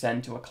would just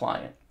send to a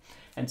client.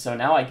 And so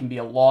now I can be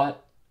a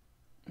lot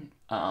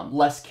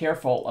less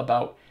careful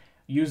about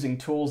using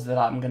tools that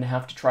I'm going to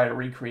have to try to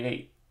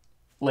recreate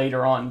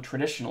later on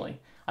traditionally.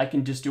 I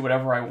can just do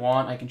whatever I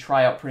want. I can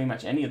try out pretty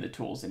much any of the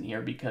tools in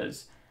here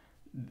because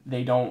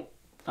they don't,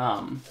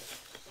 well,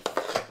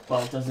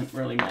 it doesn't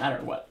really matter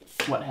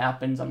what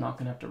happens. I'm not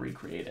going to have to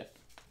recreate it.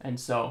 And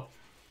so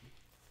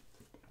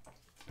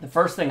the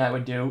first thing I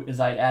would do is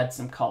I'd add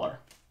some color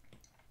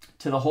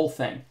to the whole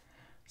thing.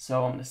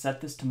 So I'm going to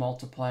set this to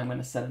multiply. I'm going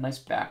to set a nice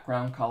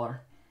background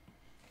color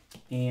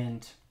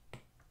and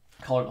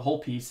color the whole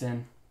piece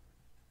in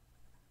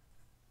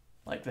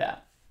like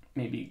that.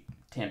 Maybe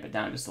tamp it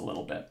down just a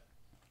little bit.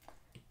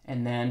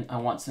 And then I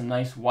want some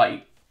nice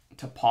white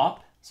to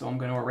pop. So I'm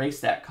going to erase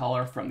that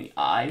color from the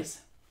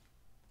eyes.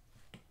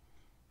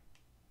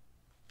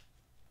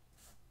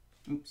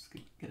 Oops,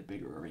 get a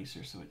bigger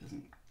eraser so it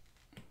doesn't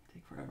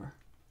take forever.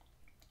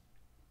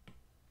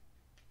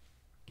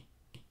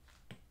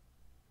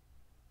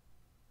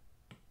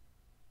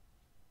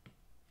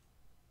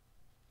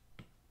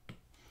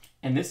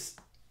 And this,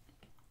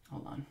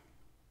 hold on.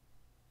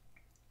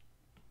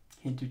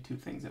 Can't do two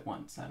things at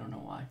once. I don't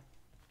know why.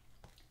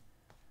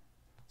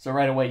 So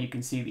right away you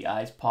can see the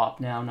eyes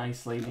pop now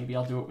nicely. Maybe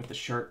I'll do it with the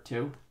shirt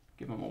too.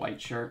 Give him a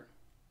white shirt.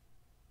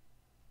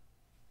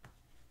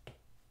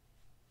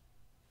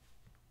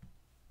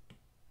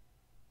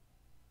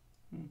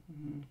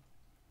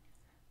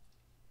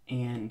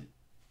 And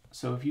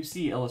so if you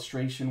see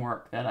illustration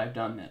work that I've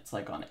done that's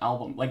like on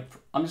album, like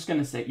I'm just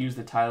going to use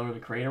the Tyler the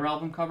Creator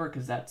album cover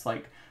because that's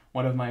like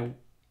one of my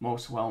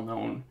most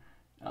well-known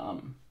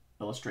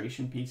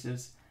illustration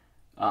pieces.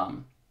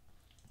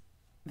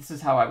 This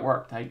is how I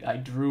worked. I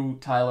drew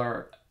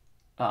Tyler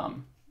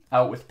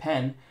out with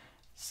pen,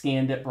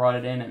 scanned it, brought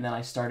it in, and then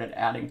I started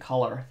adding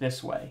color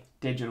this way,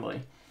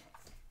 digitally.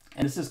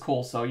 And this is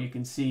cool, so you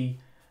can see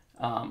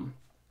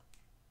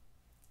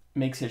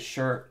makes his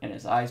shirt and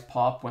his eyes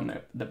pop when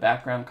the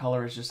background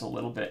color is just a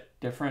little bit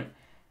different.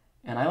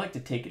 And I like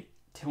to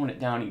tone it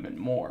down even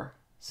more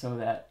so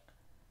that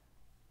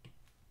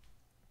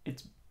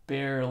it's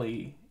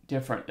barely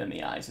different than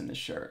the eyes in the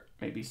shirt,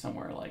 maybe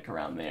somewhere like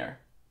around there.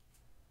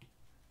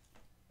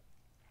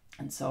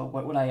 And so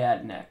what would I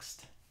add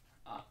next?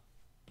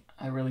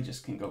 I really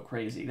just can go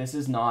crazy. This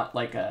is not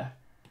like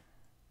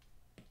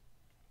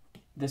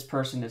this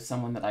person is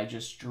someone that I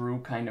just drew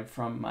kind of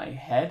from my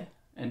head,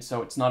 and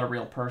so it's not a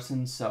real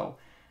person, so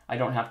I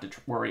don't have to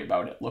worry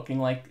about it looking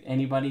like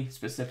anybody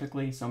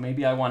specifically. So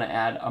maybe I want to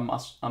add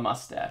a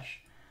mustache,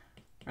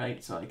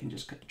 right? So I can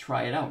just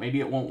try it out. Maybe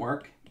it won't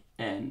work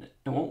and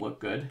it won't look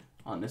good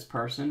on this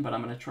person, but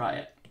I'm going to try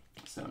it.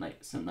 So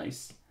some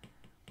nice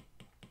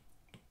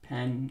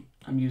pen.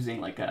 I'm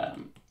using like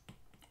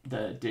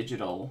the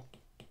digital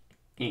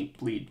ink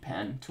bleed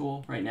pen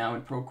tool right now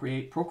in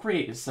Procreate.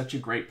 Procreate is such a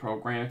great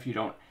program. If you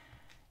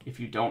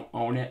don't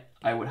own it,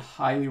 I would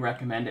highly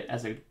recommend it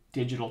as a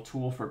digital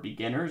tool for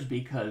beginners,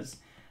 because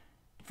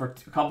for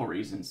a couple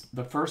reasons.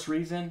 The first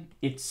reason,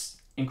 it's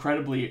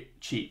incredibly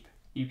cheap.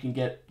 You can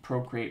get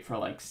Procreate for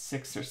like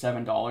 $6 or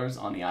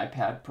 $7 on the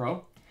iPad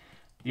Pro.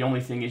 The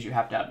only thing is you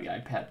have to have the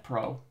iPad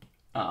Pro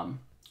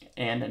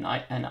and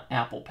an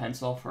Apple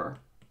Pencil for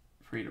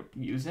you to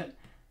use it.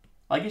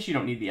 I guess you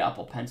don't need the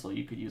Apple Pencil.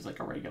 You could use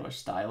like a regular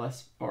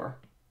stylus or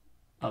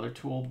other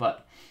tool.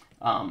 But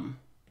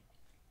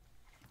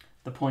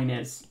the point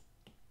is,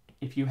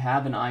 if you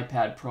have an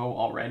iPad Pro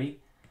already,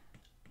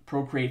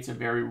 Procreate's a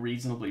very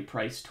reasonably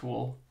priced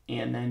tool,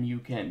 and then you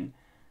can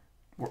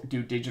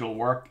do digital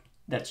work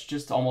that's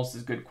just almost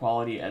as good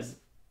quality as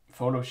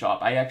Photoshop.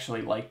 I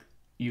actually like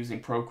using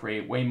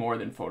Procreate way more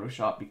than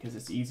Photoshop because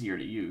it's easier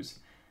to use.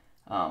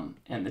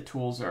 And the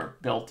tools are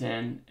built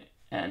in,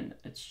 and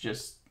it's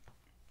just,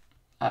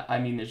 I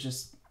mean,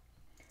 there's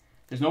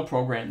no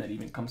program that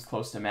even comes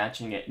close to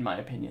matching it, in my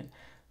opinion.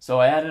 So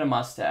I added a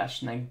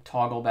mustache, and I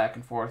toggle back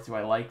and forth. Do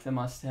I like the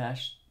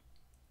mustache?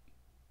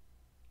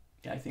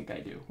 Yeah, I think I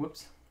do.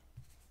 Whoops.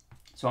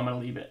 So I'm going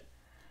to leave it.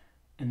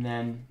 And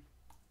then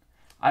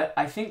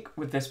I think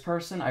with this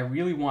person, I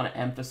really want to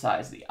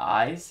emphasize the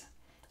eyes.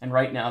 And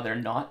right now they're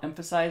not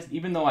emphasized,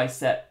 even though I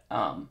set,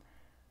 I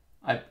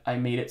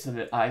made it so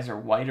that eyes are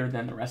whiter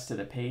than the rest of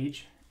the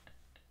page.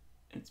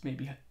 It's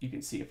maybe, you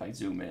can see if I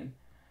zoom in.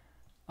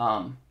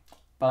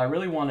 But I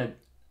really want to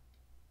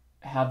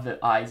have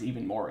the eyes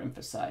even more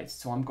emphasized.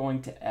 So I'm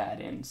going to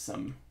add in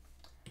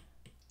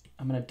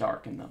I'm going to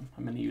darken them.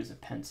 I'm going to use a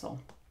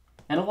pencil.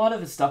 And a lot of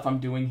the stuff I'm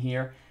doing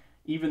here,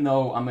 even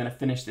though I'm going to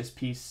finish this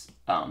piece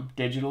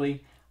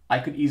digitally, I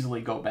could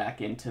easily go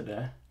back into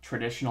the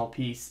traditional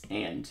piece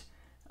and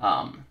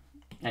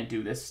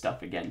do this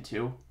stuff again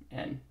too.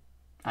 And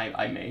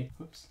I may,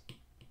 whoops.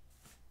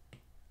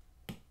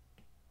 A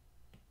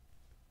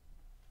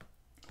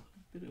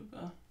bit of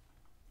a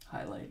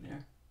highlight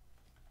there.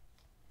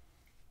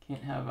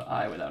 Can't have an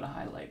eye without a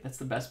highlight. That's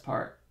the best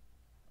part,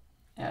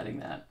 adding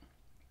that.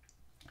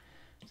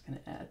 Just going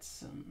to add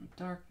some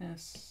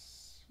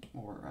darkness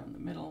more around the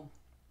middle.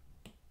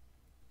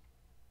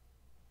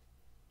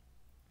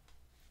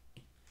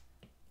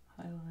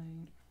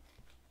 Highlight.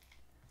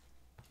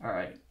 All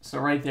right, so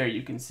right there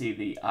you can see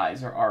the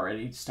eyes are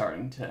already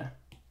starting to,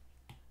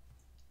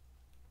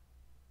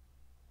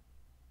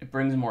 it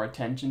brings more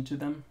attention to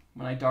them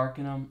when I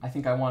darken them. I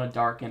think I want to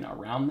darken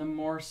around them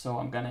more, so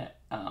I'm going to,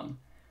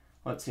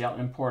 let's see, I'll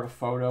import a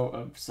photo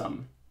of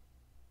some,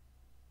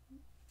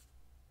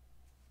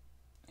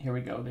 here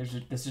we go.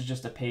 This is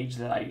just a page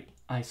that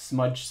I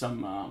smudged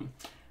some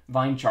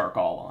Vine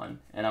charcoal on,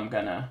 and I'm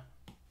going to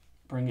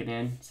bring it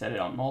in, set it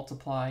on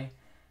multiply,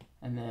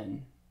 and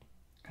then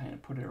kind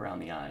of put it around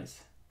the eyes.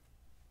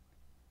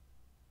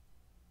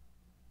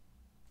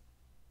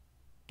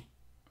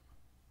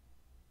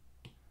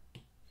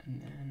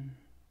 And then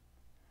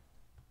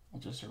I'll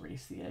just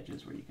erase the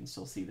edges where you can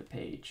still see the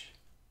page.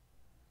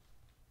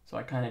 So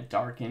I kind of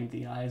darkened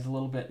the eyes a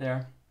little bit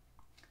there.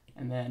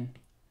 And then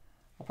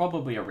I'll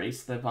probably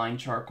erase the Vine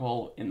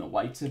charcoal in the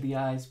whites of the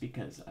eyes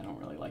because I don't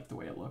really like the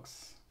way it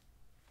looks.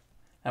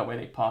 That way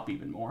they pop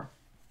even more.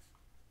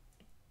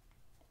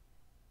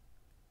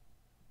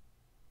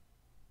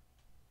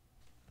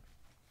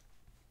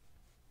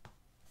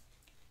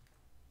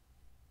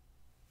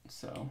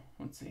 So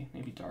let's see,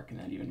 maybe darken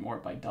that even more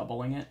by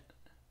doubling it.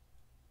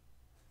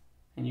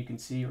 And you can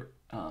see,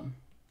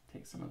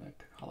 take some of the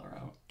color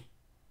out.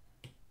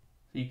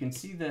 So you can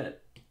see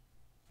that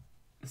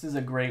this is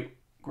a great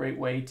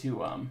way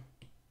to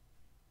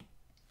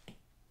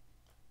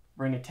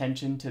bring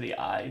attention to the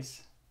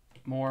eyes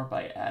more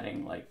by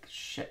adding like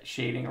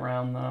shading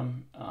around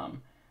them,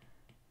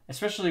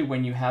 especially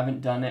when you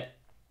haven't done it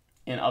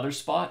in other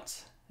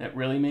spots. That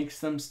really makes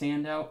them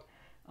stand out.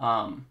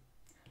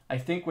 I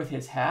think with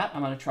his hat,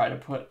 I'm going to try to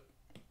put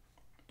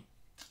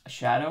a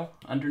shadow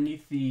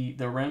underneath the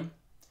rim.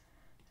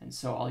 And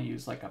so I'll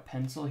use like a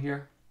pencil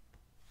here.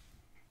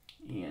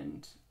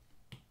 And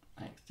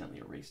I accidentally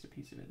erased a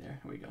piece of it there.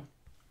 Here we go.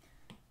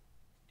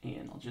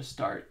 And I'll just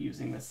start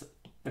using this.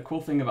 The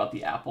cool thing about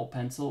the Apple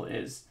Pencil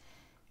is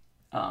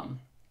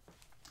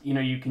you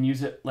know, you can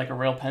use it like a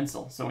real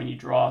pencil. So when you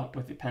draw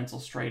with the pencil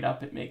straight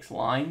up, it makes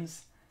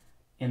lines.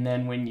 And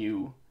then when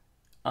you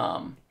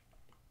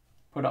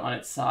put it on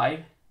its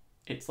side,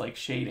 it's like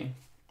shading.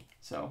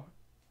 So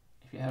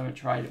if you haven't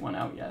tried one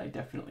out yet, I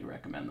definitely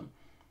recommend them.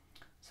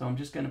 So I'm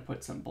just going to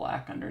put some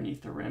black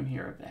underneath the rim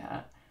here of the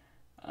hat.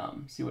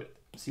 See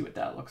what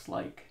that looks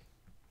like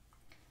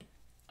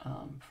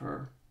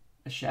for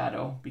a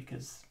shadow,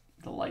 because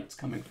the light's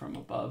coming from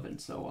above, and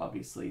so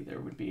obviously there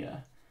would be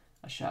a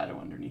shadow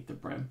underneath the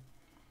brim.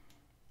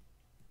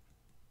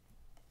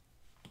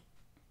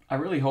 I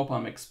really hope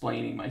I'm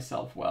explaining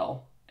myself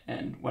well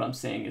and what I'm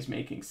saying is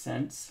making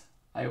sense.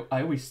 I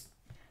always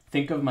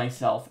think of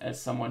myself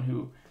as someone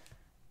who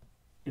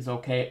is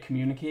okay at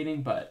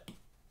communicating, but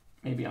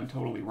maybe I'm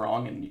totally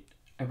wrong and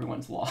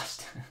everyone's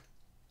lost.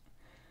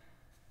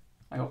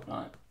 I hope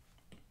not.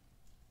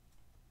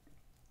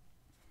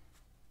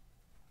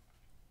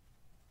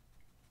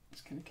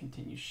 Just going to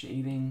continue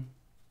shading.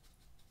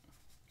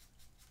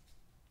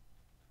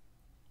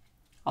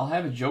 I'll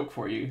have a joke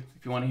for you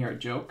if you want to hear a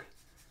joke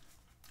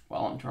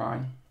while I'm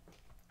drawing.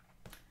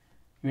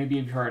 Maybe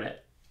you've heard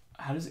it.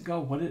 How does it go?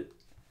 What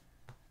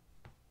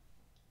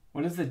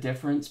is the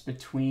difference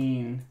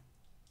between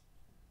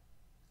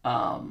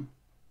how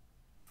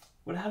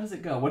does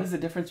it go? What is the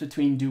difference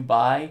between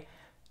Dubai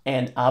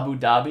and Abu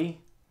Dhabi?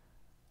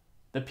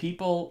 The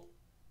people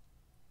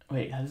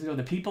Wait, how does it go?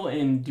 The people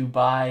in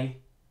Dubai.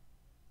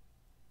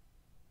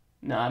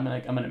 No, I'm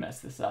gonna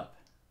mess this up.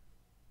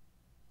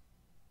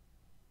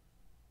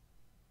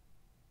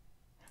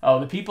 Oh,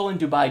 the people in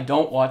Dubai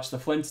don't watch the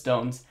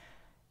Flintstones,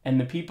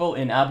 and the people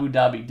in Abu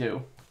Dhabi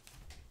do.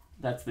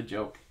 That's the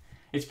joke.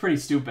 It's pretty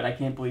stupid. I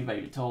can't believe I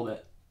even told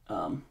it.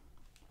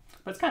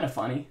 But it's kind of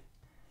funny.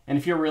 And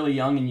if you're really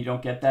young and you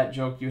don't get that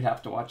joke, you'd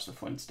have to watch the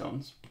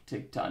Flintstones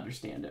to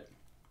understand it.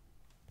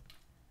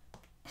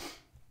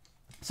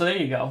 So there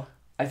you go.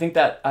 I think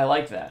that I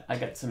like that. I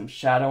got some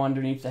shadow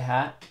underneath the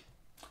hat.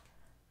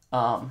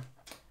 I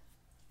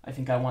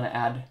think I want to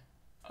add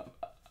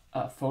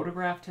a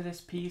photograph to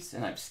this piece,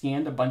 and I've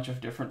scanned a bunch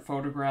of different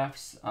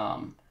photographs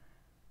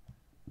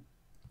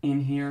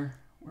in here.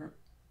 Where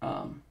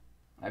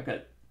I've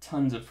got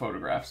tons of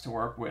photographs to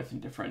work with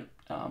and different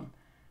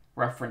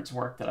reference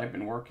work that I've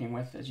been working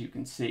with, as you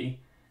can see.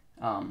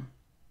 But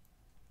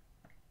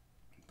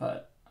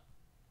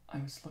I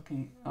was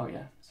looking, oh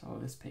yeah, so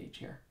this page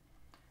here.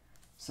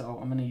 So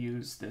I'm going to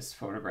use this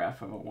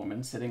photograph of a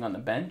woman sitting on the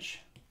bench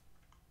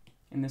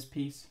in this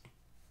piece.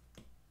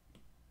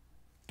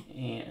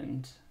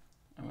 And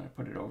I'm going to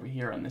put it over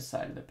here on this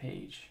side of the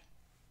page.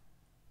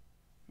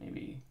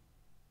 Maybe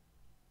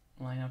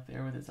line up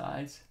there with his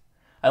eyes.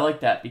 I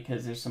like that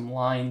because there's some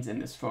lines in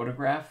this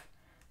photograph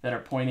that are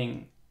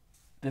pointing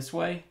this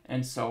way.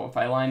 And so if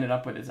I line it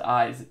up with his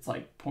eyes, it's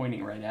like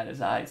pointing right at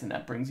his eyes, and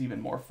that brings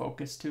even more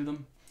focus to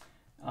them,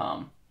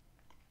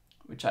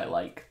 which I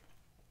like.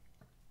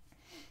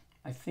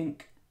 I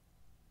think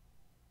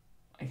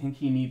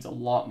he needs a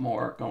lot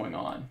more going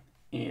on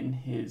in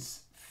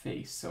his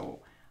face. So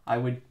I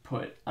would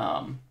put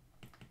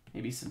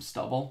maybe some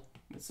stubble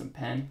with some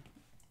pen.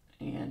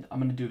 And I'm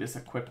going to do this a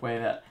quick way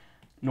that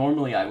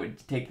normally I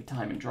would take the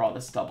time and draw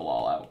the stubble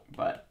all out.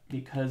 But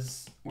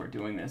because we're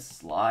doing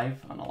this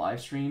live on a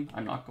live stream,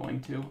 I'm not going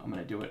to. I'm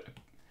going to do it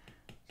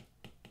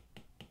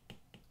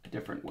a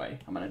different way.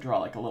 I'm going to draw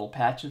like a little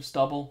patch of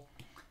stubble,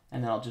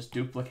 and then I'll just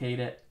duplicate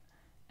it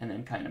and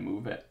then kind of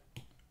move it.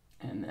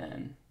 And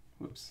then,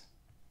 whoops.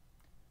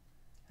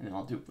 And then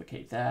I'll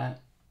duplicate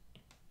that,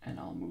 and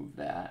I'll move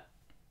that.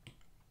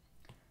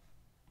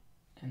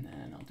 And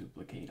then I'll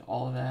duplicate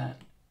all of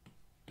that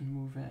and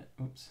move it.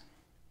 Oops.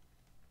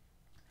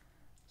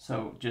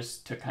 So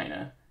just to kind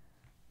of,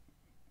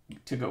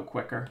 to go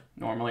quicker.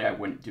 Normally I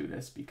wouldn't do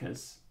this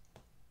because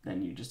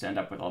then you just end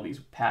up with all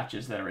these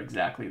patches that are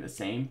exactly the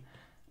same.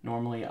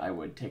 Normally I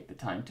would take the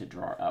time to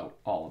draw out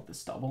all of the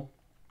stubble.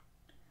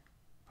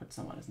 Put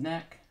some on his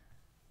neck.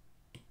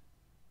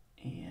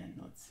 And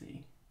let's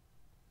see.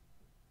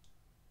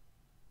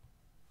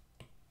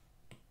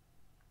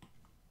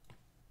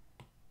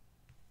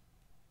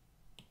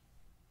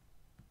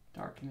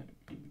 Darken it,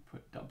 maybe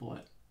double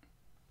it.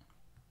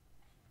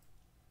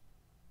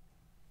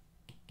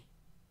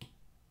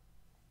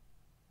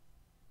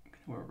 I'm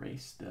going to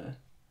erase the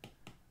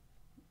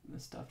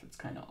stuff that's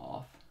kind of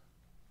off.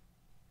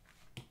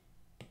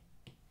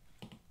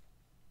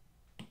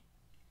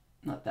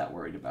 Not that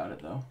worried about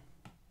it though.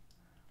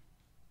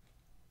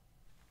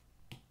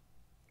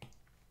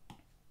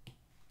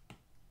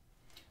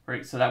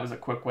 Right, so that was a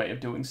quick way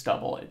of doing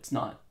stubble. It's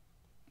not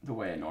the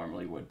way I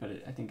normally would, but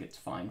I think it's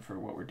fine for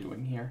what we're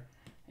doing here.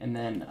 And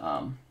then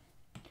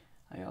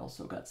I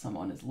also got some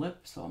on his lip,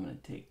 so I'm going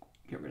to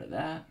get rid of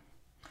that.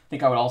 I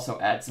think I would also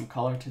add some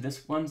color to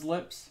this one's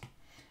lips.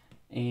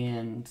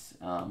 And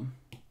I'll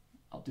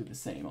do the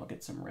same. I'll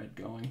get some red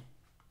going.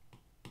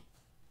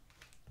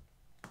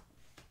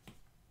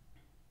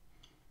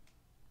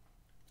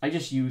 I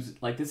just use,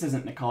 like, this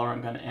isn't the color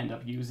I'm going to end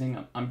up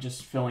using. I'm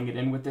just filling it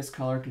in with this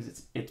color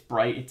because it's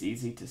bright, it's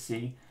easy to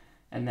see,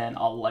 and then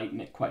I'll lighten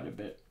it quite a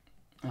bit.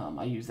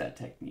 I use that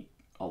technique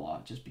a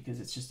lot just because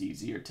it's just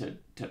easier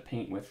to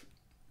paint with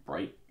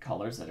bright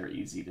colors that are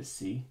easy to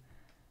see.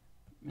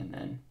 And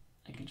then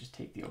I can just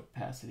take the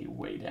opacity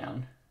way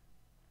down.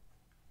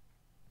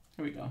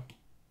 There we go.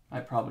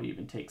 I probably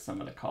even take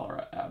some of the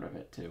color out of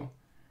it too.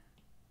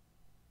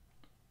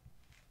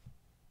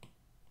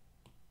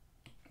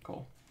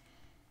 Cool.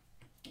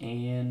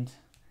 And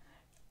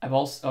I've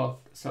also,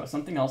 so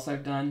something else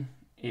I've done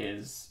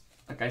is,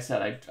 like I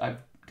said, I've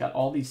got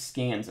all these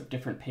scans of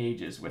different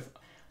pages with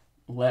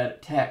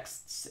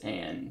texts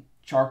and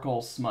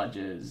charcoal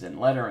smudges and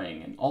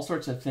lettering and all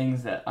sorts of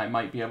things that I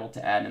might be able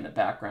to add in the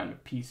background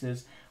of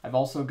pieces. I've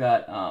also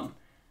got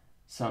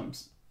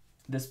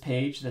this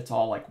page that's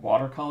all like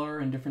watercolor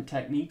and different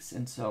techniques,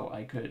 and so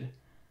I could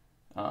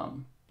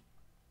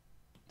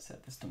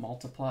set this to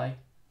multiply,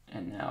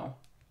 and now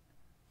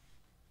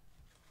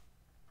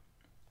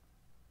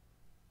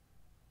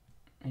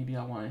maybe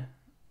I want to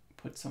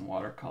put some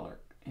watercolor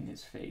in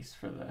his face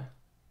for the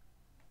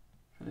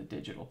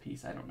digital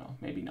piece. I don't know,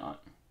 maybe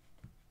not.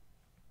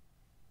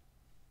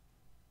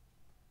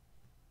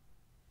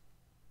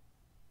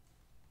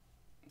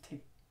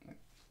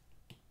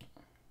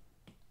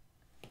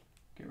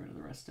 Get rid of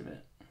the rest of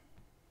it.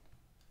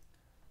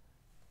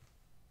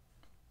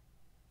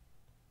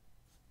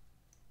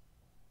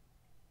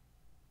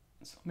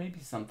 So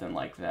maybe something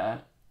like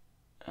that.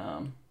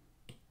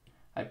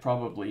 I'd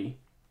probably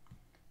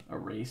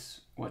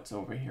erase what's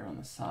over here on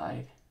the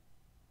side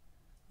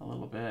a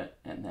little bit,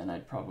 and then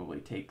I'd probably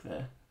take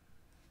the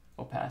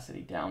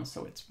opacity down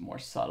so it's more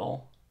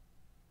subtle.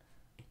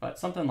 But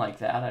something like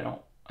that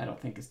I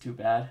don't think is too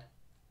bad.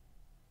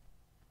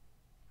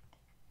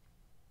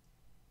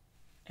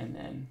 And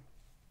then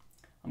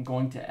I'm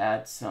going to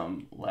add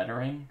some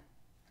lettering,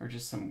 or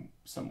just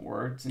some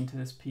words into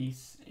this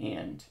piece,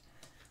 and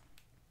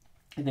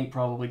I think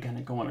probably kind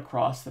of going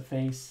across the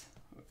face.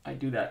 I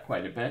do that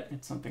quite a bit.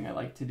 It's something I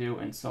like to do,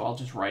 and so I'll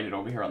just write it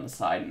over here on the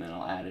side and then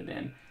I'll add it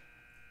in.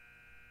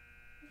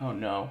 Oh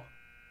no.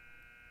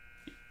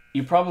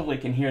 You probably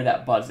can hear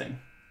that buzzing,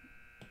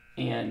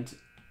 and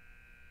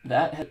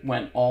that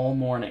went all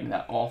morning,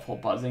 that awful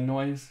buzzing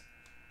noise.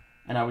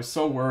 And I was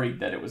so worried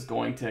that it was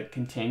going to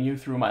continue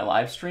through my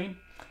live stream.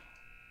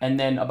 And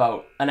then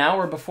about an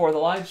hour before the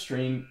live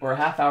stream, or a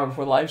half hour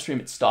before the live stream,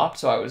 it stopped.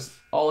 So I was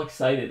all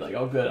excited, like,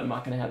 oh good, I'm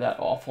not going to have that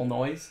awful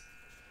noise.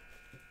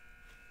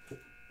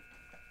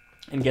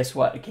 And guess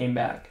what? It came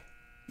back.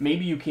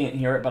 Maybe you can't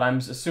hear it, but I'm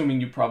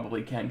assuming you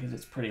probably can because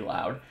it's pretty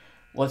loud.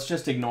 Let's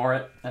just ignore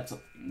it. That's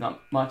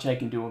not much I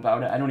can do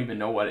about it. I don't even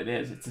know what it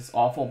is. It's this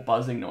awful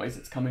buzzing noise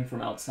that's coming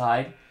from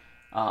outside.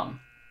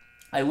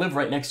 I live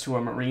right next to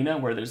a marina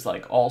where there's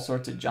like all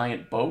sorts of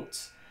giant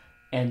boats,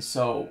 and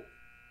so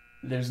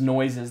there's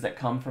noises that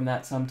come from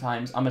that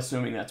sometimes. I'm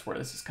assuming that's where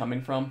this is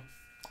coming from,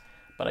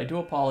 but I do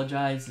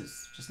apologize.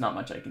 There's just not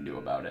much I can do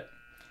about it.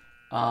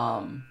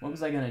 What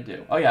was I gonna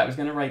do? Oh yeah, I was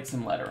gonna write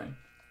some lettering.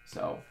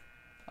 So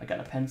I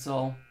got a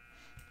pencil,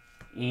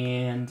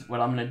 and what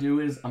I'm gonna do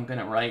is I'm going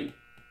to write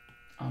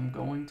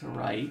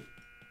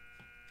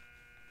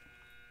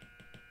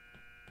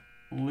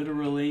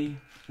literally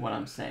what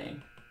I'm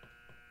saying.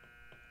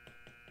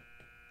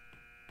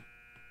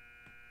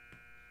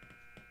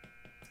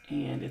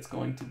 And it's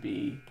going to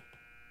be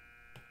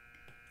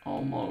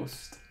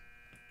almost,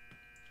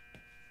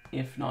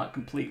 if not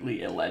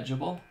completely,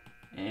 illegible.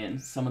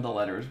 And some of the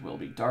letters will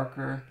be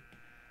darker,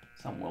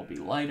 some will be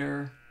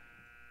lighter,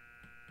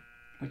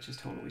 which is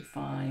totally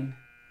fine.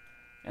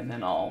 And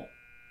then I'll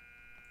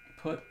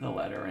put the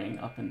lettering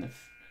up in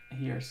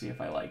here, see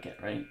if I like it,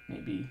 right?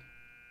 Maybe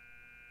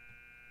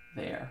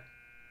there.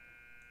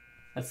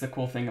 That's the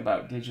cool thing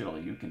about digital.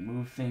 You can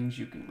move things,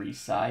 you can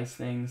resize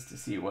things to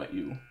see what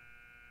you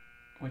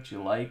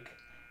like.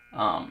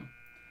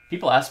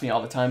 People ask me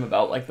all the time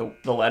about like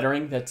the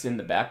lettering that's in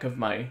the back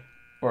of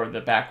or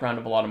the background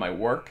of a lot of my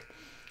work.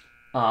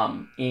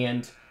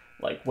 And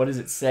like, what does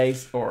it say,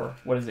 or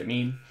what does it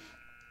mean?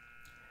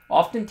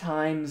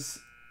 Oftentimes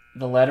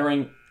the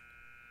lettering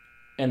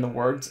and the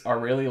words are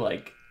really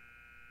like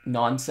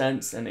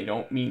nonsense and they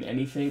don't mean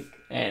anything,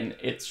 and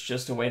it's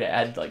just a way to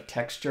add like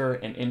texture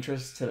and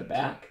interest to the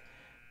back.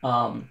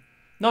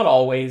 Not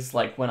always.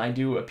 Like when I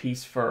do a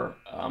piece for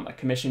a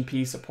commission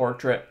piece, a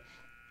portrait,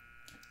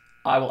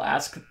 I will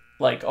ask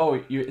like, oh,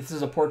 this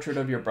is a portrait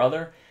of your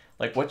brother.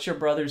 Like, what's your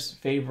brother's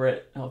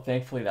favorite? Oh,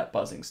 thankfully that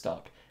buzzing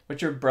stopped.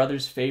 What's your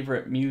brother's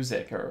favorite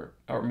music or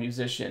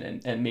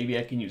musician? And maybe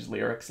I can use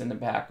lyrics in the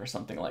back or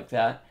something like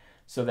that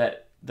so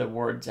that the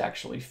words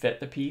actually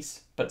fit the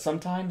piece. But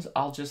sometimes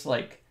I'll just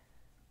like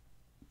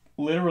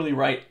literally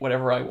write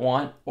whatever I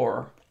want,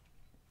 or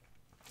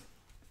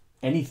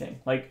anything.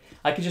 Like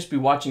I could just be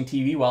watching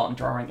TV while I'm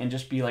drawing and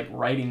just be like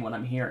writing what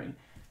I'm hearing.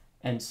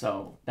 And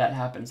so that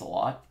happens a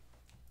lot.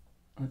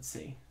 Let's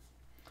see.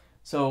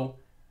 So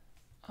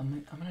I'm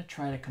going to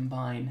try to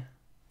combine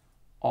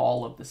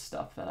all of the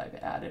stuff that I've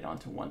added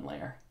onto one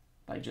layer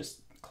by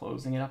just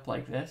closing it up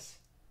like this.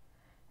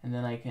 And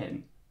then I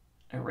can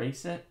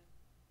erase it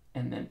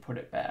and then put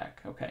it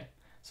back. Okay.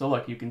 So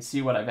look, you can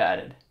see what I've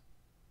added.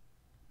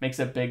 Makes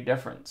a big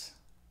difference.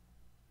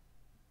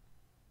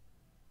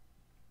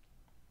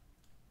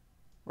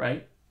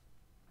 right?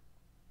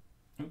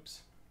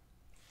 Oops.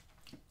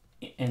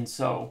 And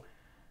so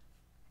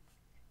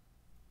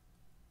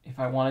if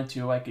I wanted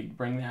to, I could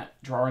bring that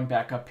drawing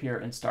back up here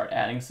and start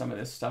adding some of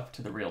this stuff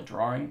to the real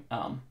drawing.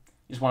 You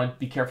just want to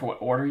be careful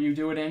what order you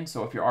do it in.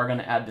 So if you are going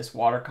to add this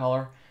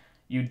watercolor,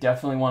 you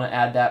definitely want to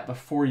add that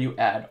before you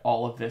add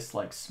all of this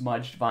like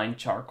smudged vine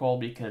charcoal,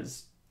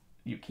 because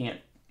you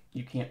can't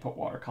put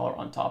watercolor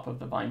on top of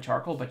the vine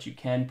charcoal, but you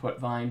can put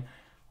vine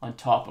on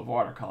top of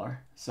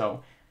watercolor.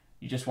 So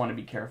you just want to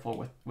be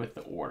careful with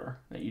the order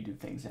that you do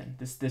things in.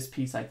 This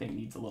piece I think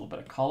needs a little bit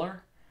of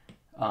color.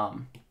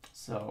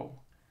 So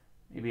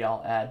maybe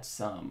I'll add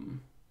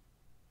some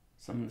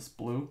of this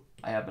blue.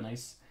 I have a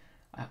nice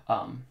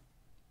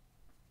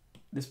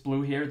this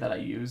blue here that I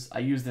use. I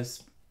use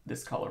this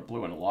color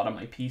blue in a lot of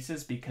my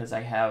pieces because I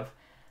have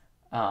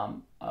a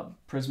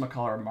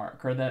Prismacolor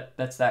marker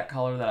that's that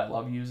color that I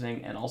love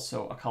using, and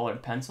also a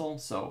colored pencil.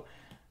 So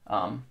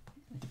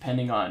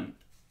depending on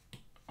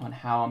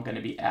how I'm going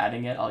to be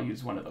adding it, I'll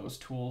use one of those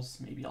tools.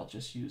 Maybe I'll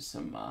just use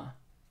some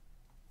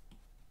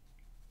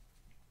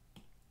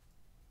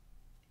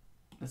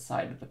the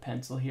side of the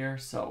pencil here.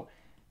 So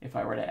if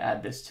I were to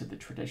add this to the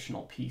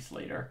traditional piece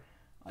later,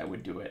 I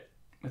would do it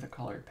with a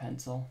colored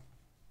pencil.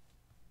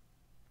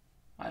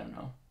 I don't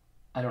know.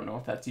 I don't know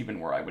if that's even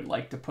where I would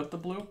like to put the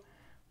blue,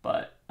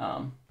 but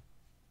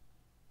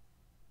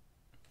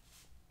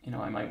you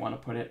know, I might want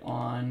to put it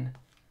on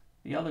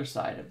the other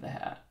side of the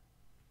hat.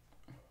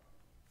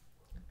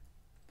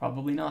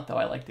 Probably not, though.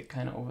 I liked it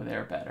kind of over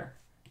there better.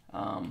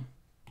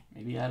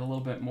 Maybe add a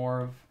little bit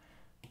more of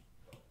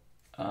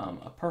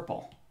a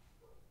purple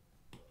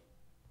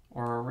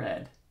or a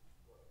red.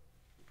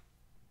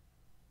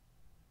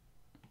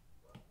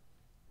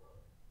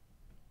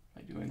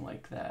 By doing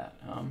like that.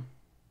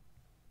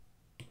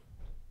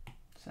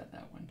 Set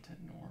that one to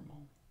normal.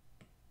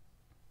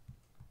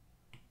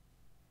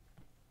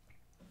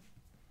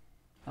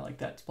 I like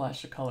that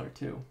splash of color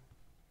too.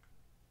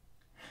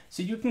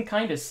 So you can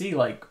kind of see,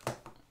 like,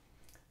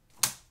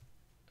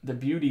 the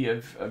beauty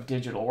of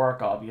digital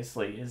work,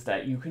 obviously, is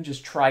that you can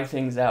just try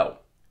things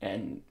out,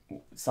 and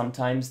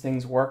sometimes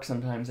things work,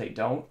 sometimes they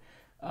don't.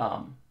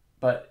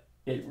 But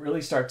it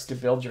really starts to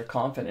build your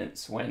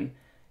confidence when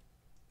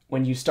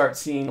you start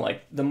seeing,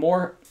 like, the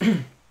more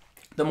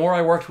the more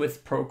I worked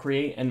with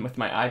Procreate and with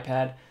my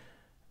iPad,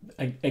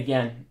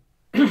 again,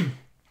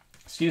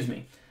 excuse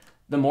me,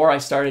 the more I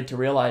started to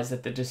realize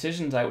that the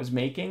decisions I was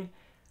making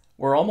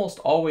were almost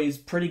always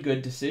pretty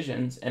good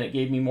decisions, and it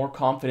gave me more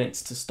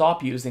confidence to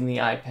stop using the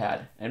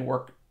iPad and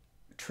work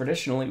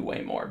traditionally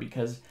way more,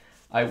 because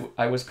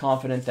I was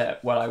confident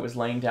that what I was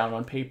laying down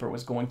on paper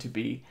was going to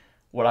be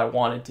what I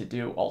wanted to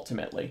do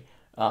ultimately.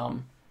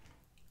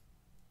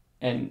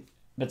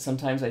 But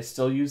sometimes I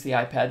still use the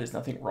iPad. There's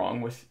nothing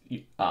wrong with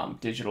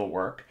digital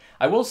work.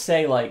 I will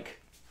say, like,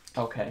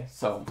 okay,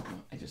 so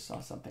I just saw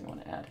something I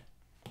want to add.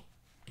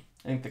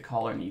 I think the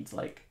color needs,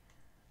 like,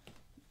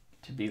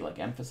 to be, like,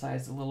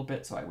 emphasized a little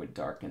bit, so I would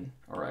darken,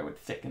 or I would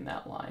thicken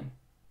that line.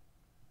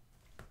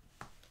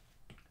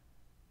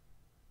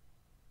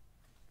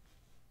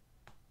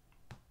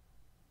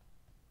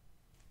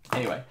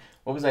 Anyway,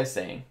 what was I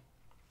saying?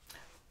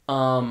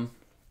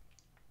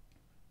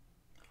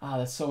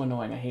 That's so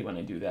annoying. I hate when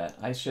I do that.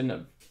 I shouldn't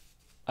have.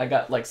 I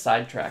got, like,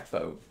 sidetracked,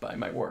 though, by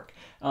my work.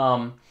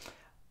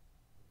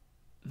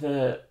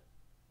 This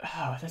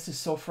is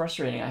so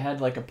frustrating. I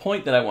had, like, a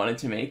point that I wanted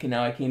to make, and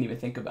now I can't even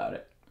think about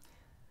it.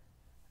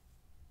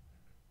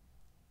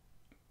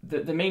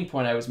 The main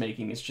point I was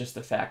making is just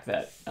the fact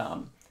that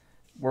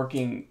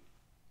working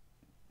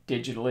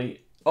digitally...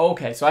 Oh,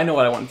 okay, so I know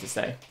what I wanted to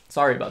say.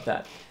 Sorry about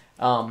that.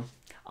 When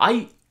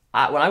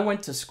I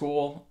went to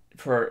school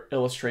for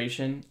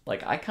illustration,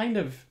 like, I kind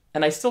of,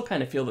 and I still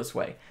kind of feel this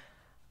way,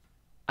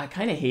 I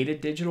kind of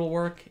hated digital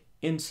work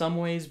in some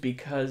ways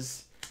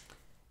because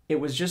it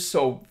was just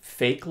so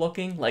fake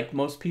looking. Like,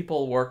 most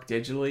people work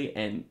digitally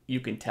and you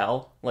can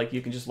tell, like,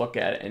 you can just look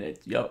at it and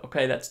it's, yo,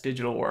 okay, that's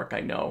digital work, I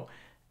know.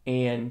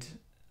 And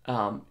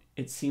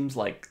it seems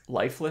like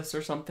lifeless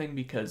or something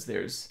because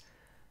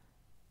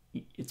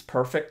it's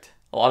perfect.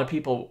 A lot of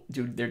people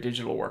do their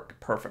digital work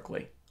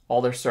perfectly.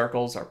 All their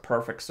circles are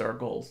perfect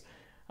circles.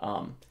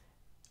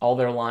 All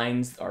their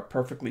lines are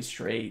perfectly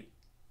straight,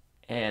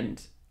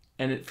 and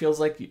it feels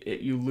like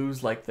you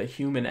lose, like, the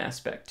human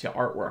aspect to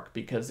artwork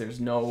because there's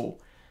no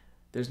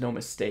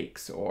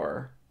mistakes,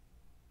 or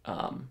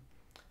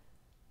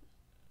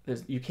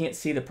you can't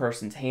see the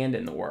person's hand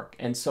in the work.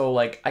 And so,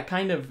 like, I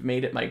kind of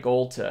made it my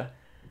goal to,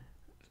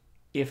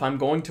 if I'm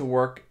going to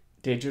work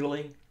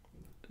digitally,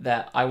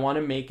 that I want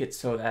to make it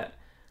so that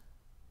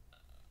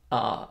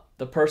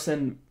the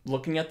person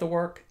looking at the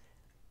work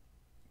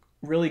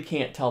really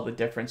can't tell the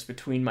difference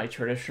between my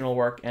traditional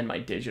work and my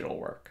digital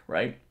work,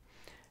 right?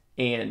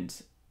 And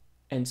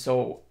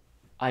so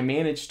I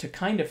managed to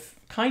kind of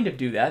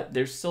do that.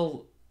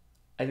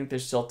 I think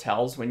there's still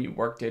tells when you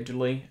work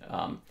digitally,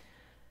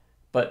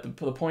 but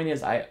the point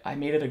is, I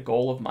made it a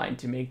goal of mine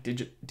to make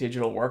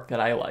digital work that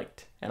I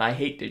liked, and I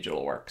hate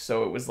digital work,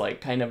 so it was, like,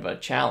 kind of a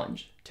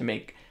challenge to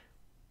make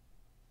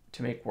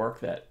make work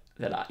that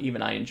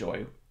even I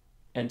enjoy.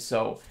 And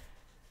so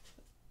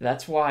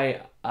that's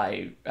why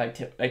I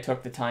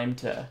took the time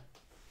to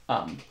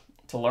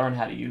learn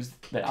how to use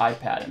the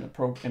iPad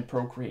and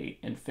Procreate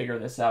and figure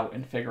this out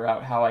and figure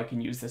out how I can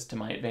use this to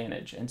my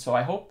advantage. And so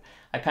I hope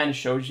I kind of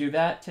showed you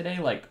that today,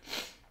 like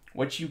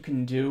what you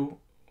can do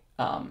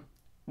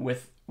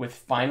with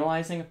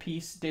finalizing a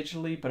piece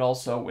digitally, but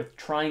also with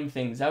trying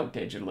things out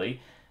digitally.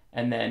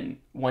 And then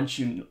once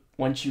you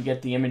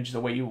get the image the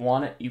way you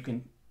want it, you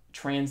can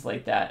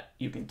translate that.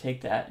 You can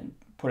take that and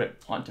put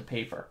it onto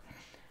paper.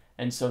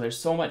 And so there's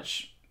so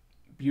much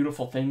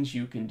beautiful things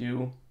you can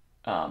do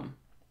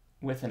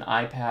with an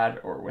iPad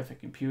or with a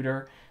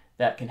computer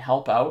that can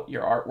help out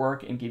your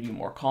artwork and give you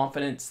more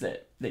confidence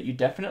that you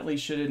definitely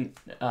shouldn't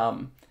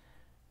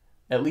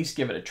at least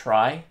give it a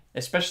try,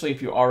 especially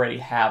if you already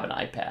have an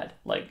iPad.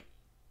 Like,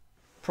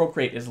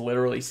 Procreate is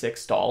literally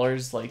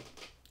 $6. Like,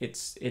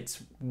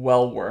 it's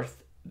well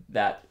worth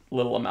that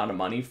little amount of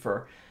money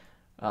for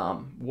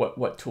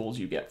what tools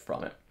you get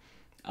from it.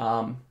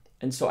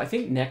 And so I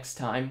think next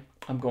time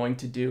I'm going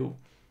to do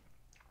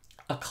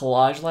a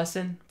collage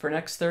lesson for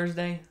next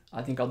Thursday.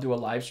 I think I'll do a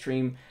live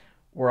stream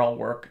where I'll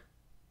work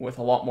with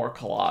a lot more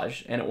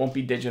collage, and it won't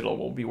be digital.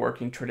 We'll be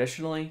working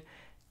traditionally,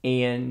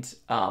 and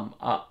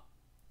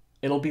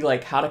it'll be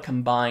like how to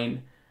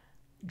combine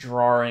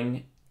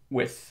drawing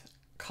with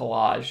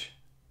collage,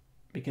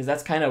 because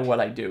that's kind of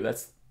what I do.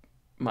 That's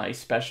my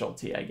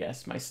specialty, I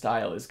guess. My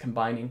style is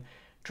combining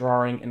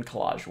drawing and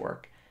collage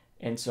work.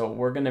 And so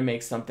we're going to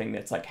make something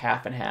that's like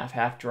half and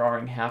half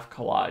drawing, half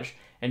collage.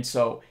 And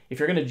so if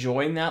you're going to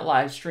join that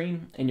live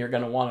stream and you're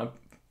going to want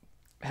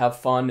to have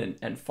fun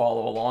and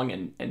follow along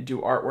and do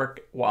artwork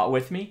while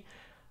with me,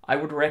 I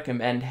would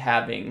recommend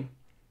having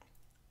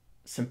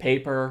some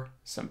paper,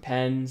 some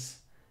pens,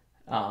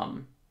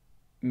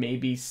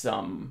 maybe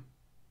some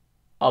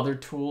other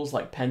tools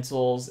like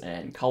pencils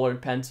and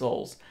colored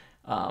pencils.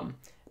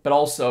 But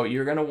also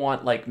you're going to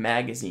want like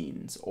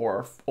magazines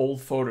or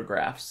old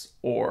photographs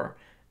or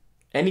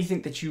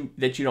anything that you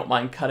don't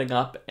mind cutting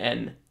up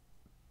and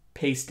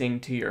pasting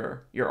to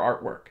your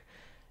artwork.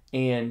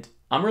 And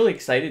I'm really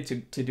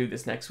excited to do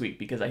this next week,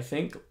 because I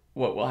think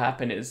what will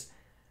happen is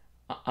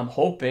I'm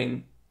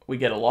hoping we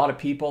get a lot of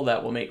people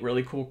that will make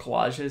really cool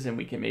collages, and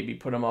we can maybe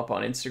put them up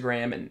on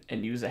Instagram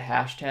and use a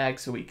hashtag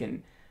so we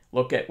can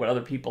look at what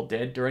other people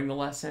did during the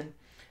lesson.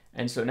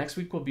 And so next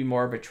week will be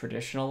more of a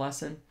traditional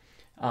lesson.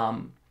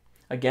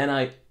 Again,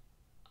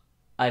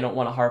 I don't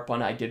want to harp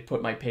on, I did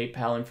put my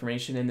PayPal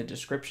information in the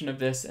description of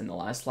this and the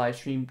last live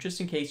stream, just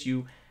in case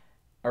you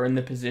are in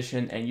the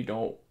position and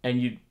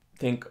you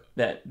think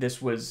that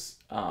this was,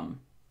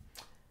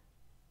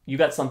 you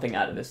got something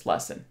out of this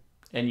lesson,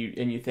 and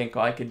you think,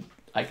 oh, I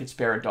could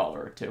spare $1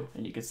 or $2,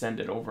 and you could send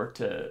it over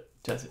to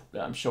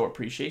show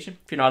appreciation.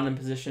 If you're not in the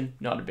position,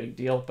 not a big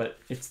deal, but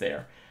it's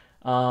there.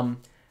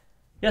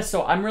 Yeah,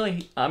 so I'm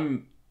really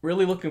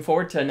looking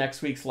forward to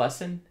next week's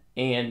lesson,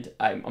 and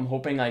I'm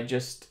hoping I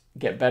just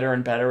get better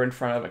and better in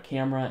front of a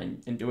camera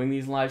and doing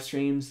these live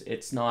streams.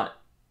 It's not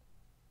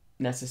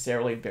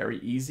necessarily very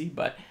easy,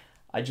 but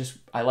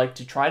I like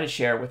to try to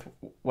share with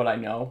what I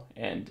know,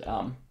 and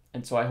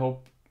so I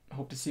hope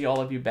to see all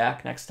of you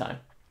back next time.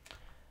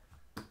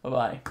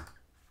 Bye-bye.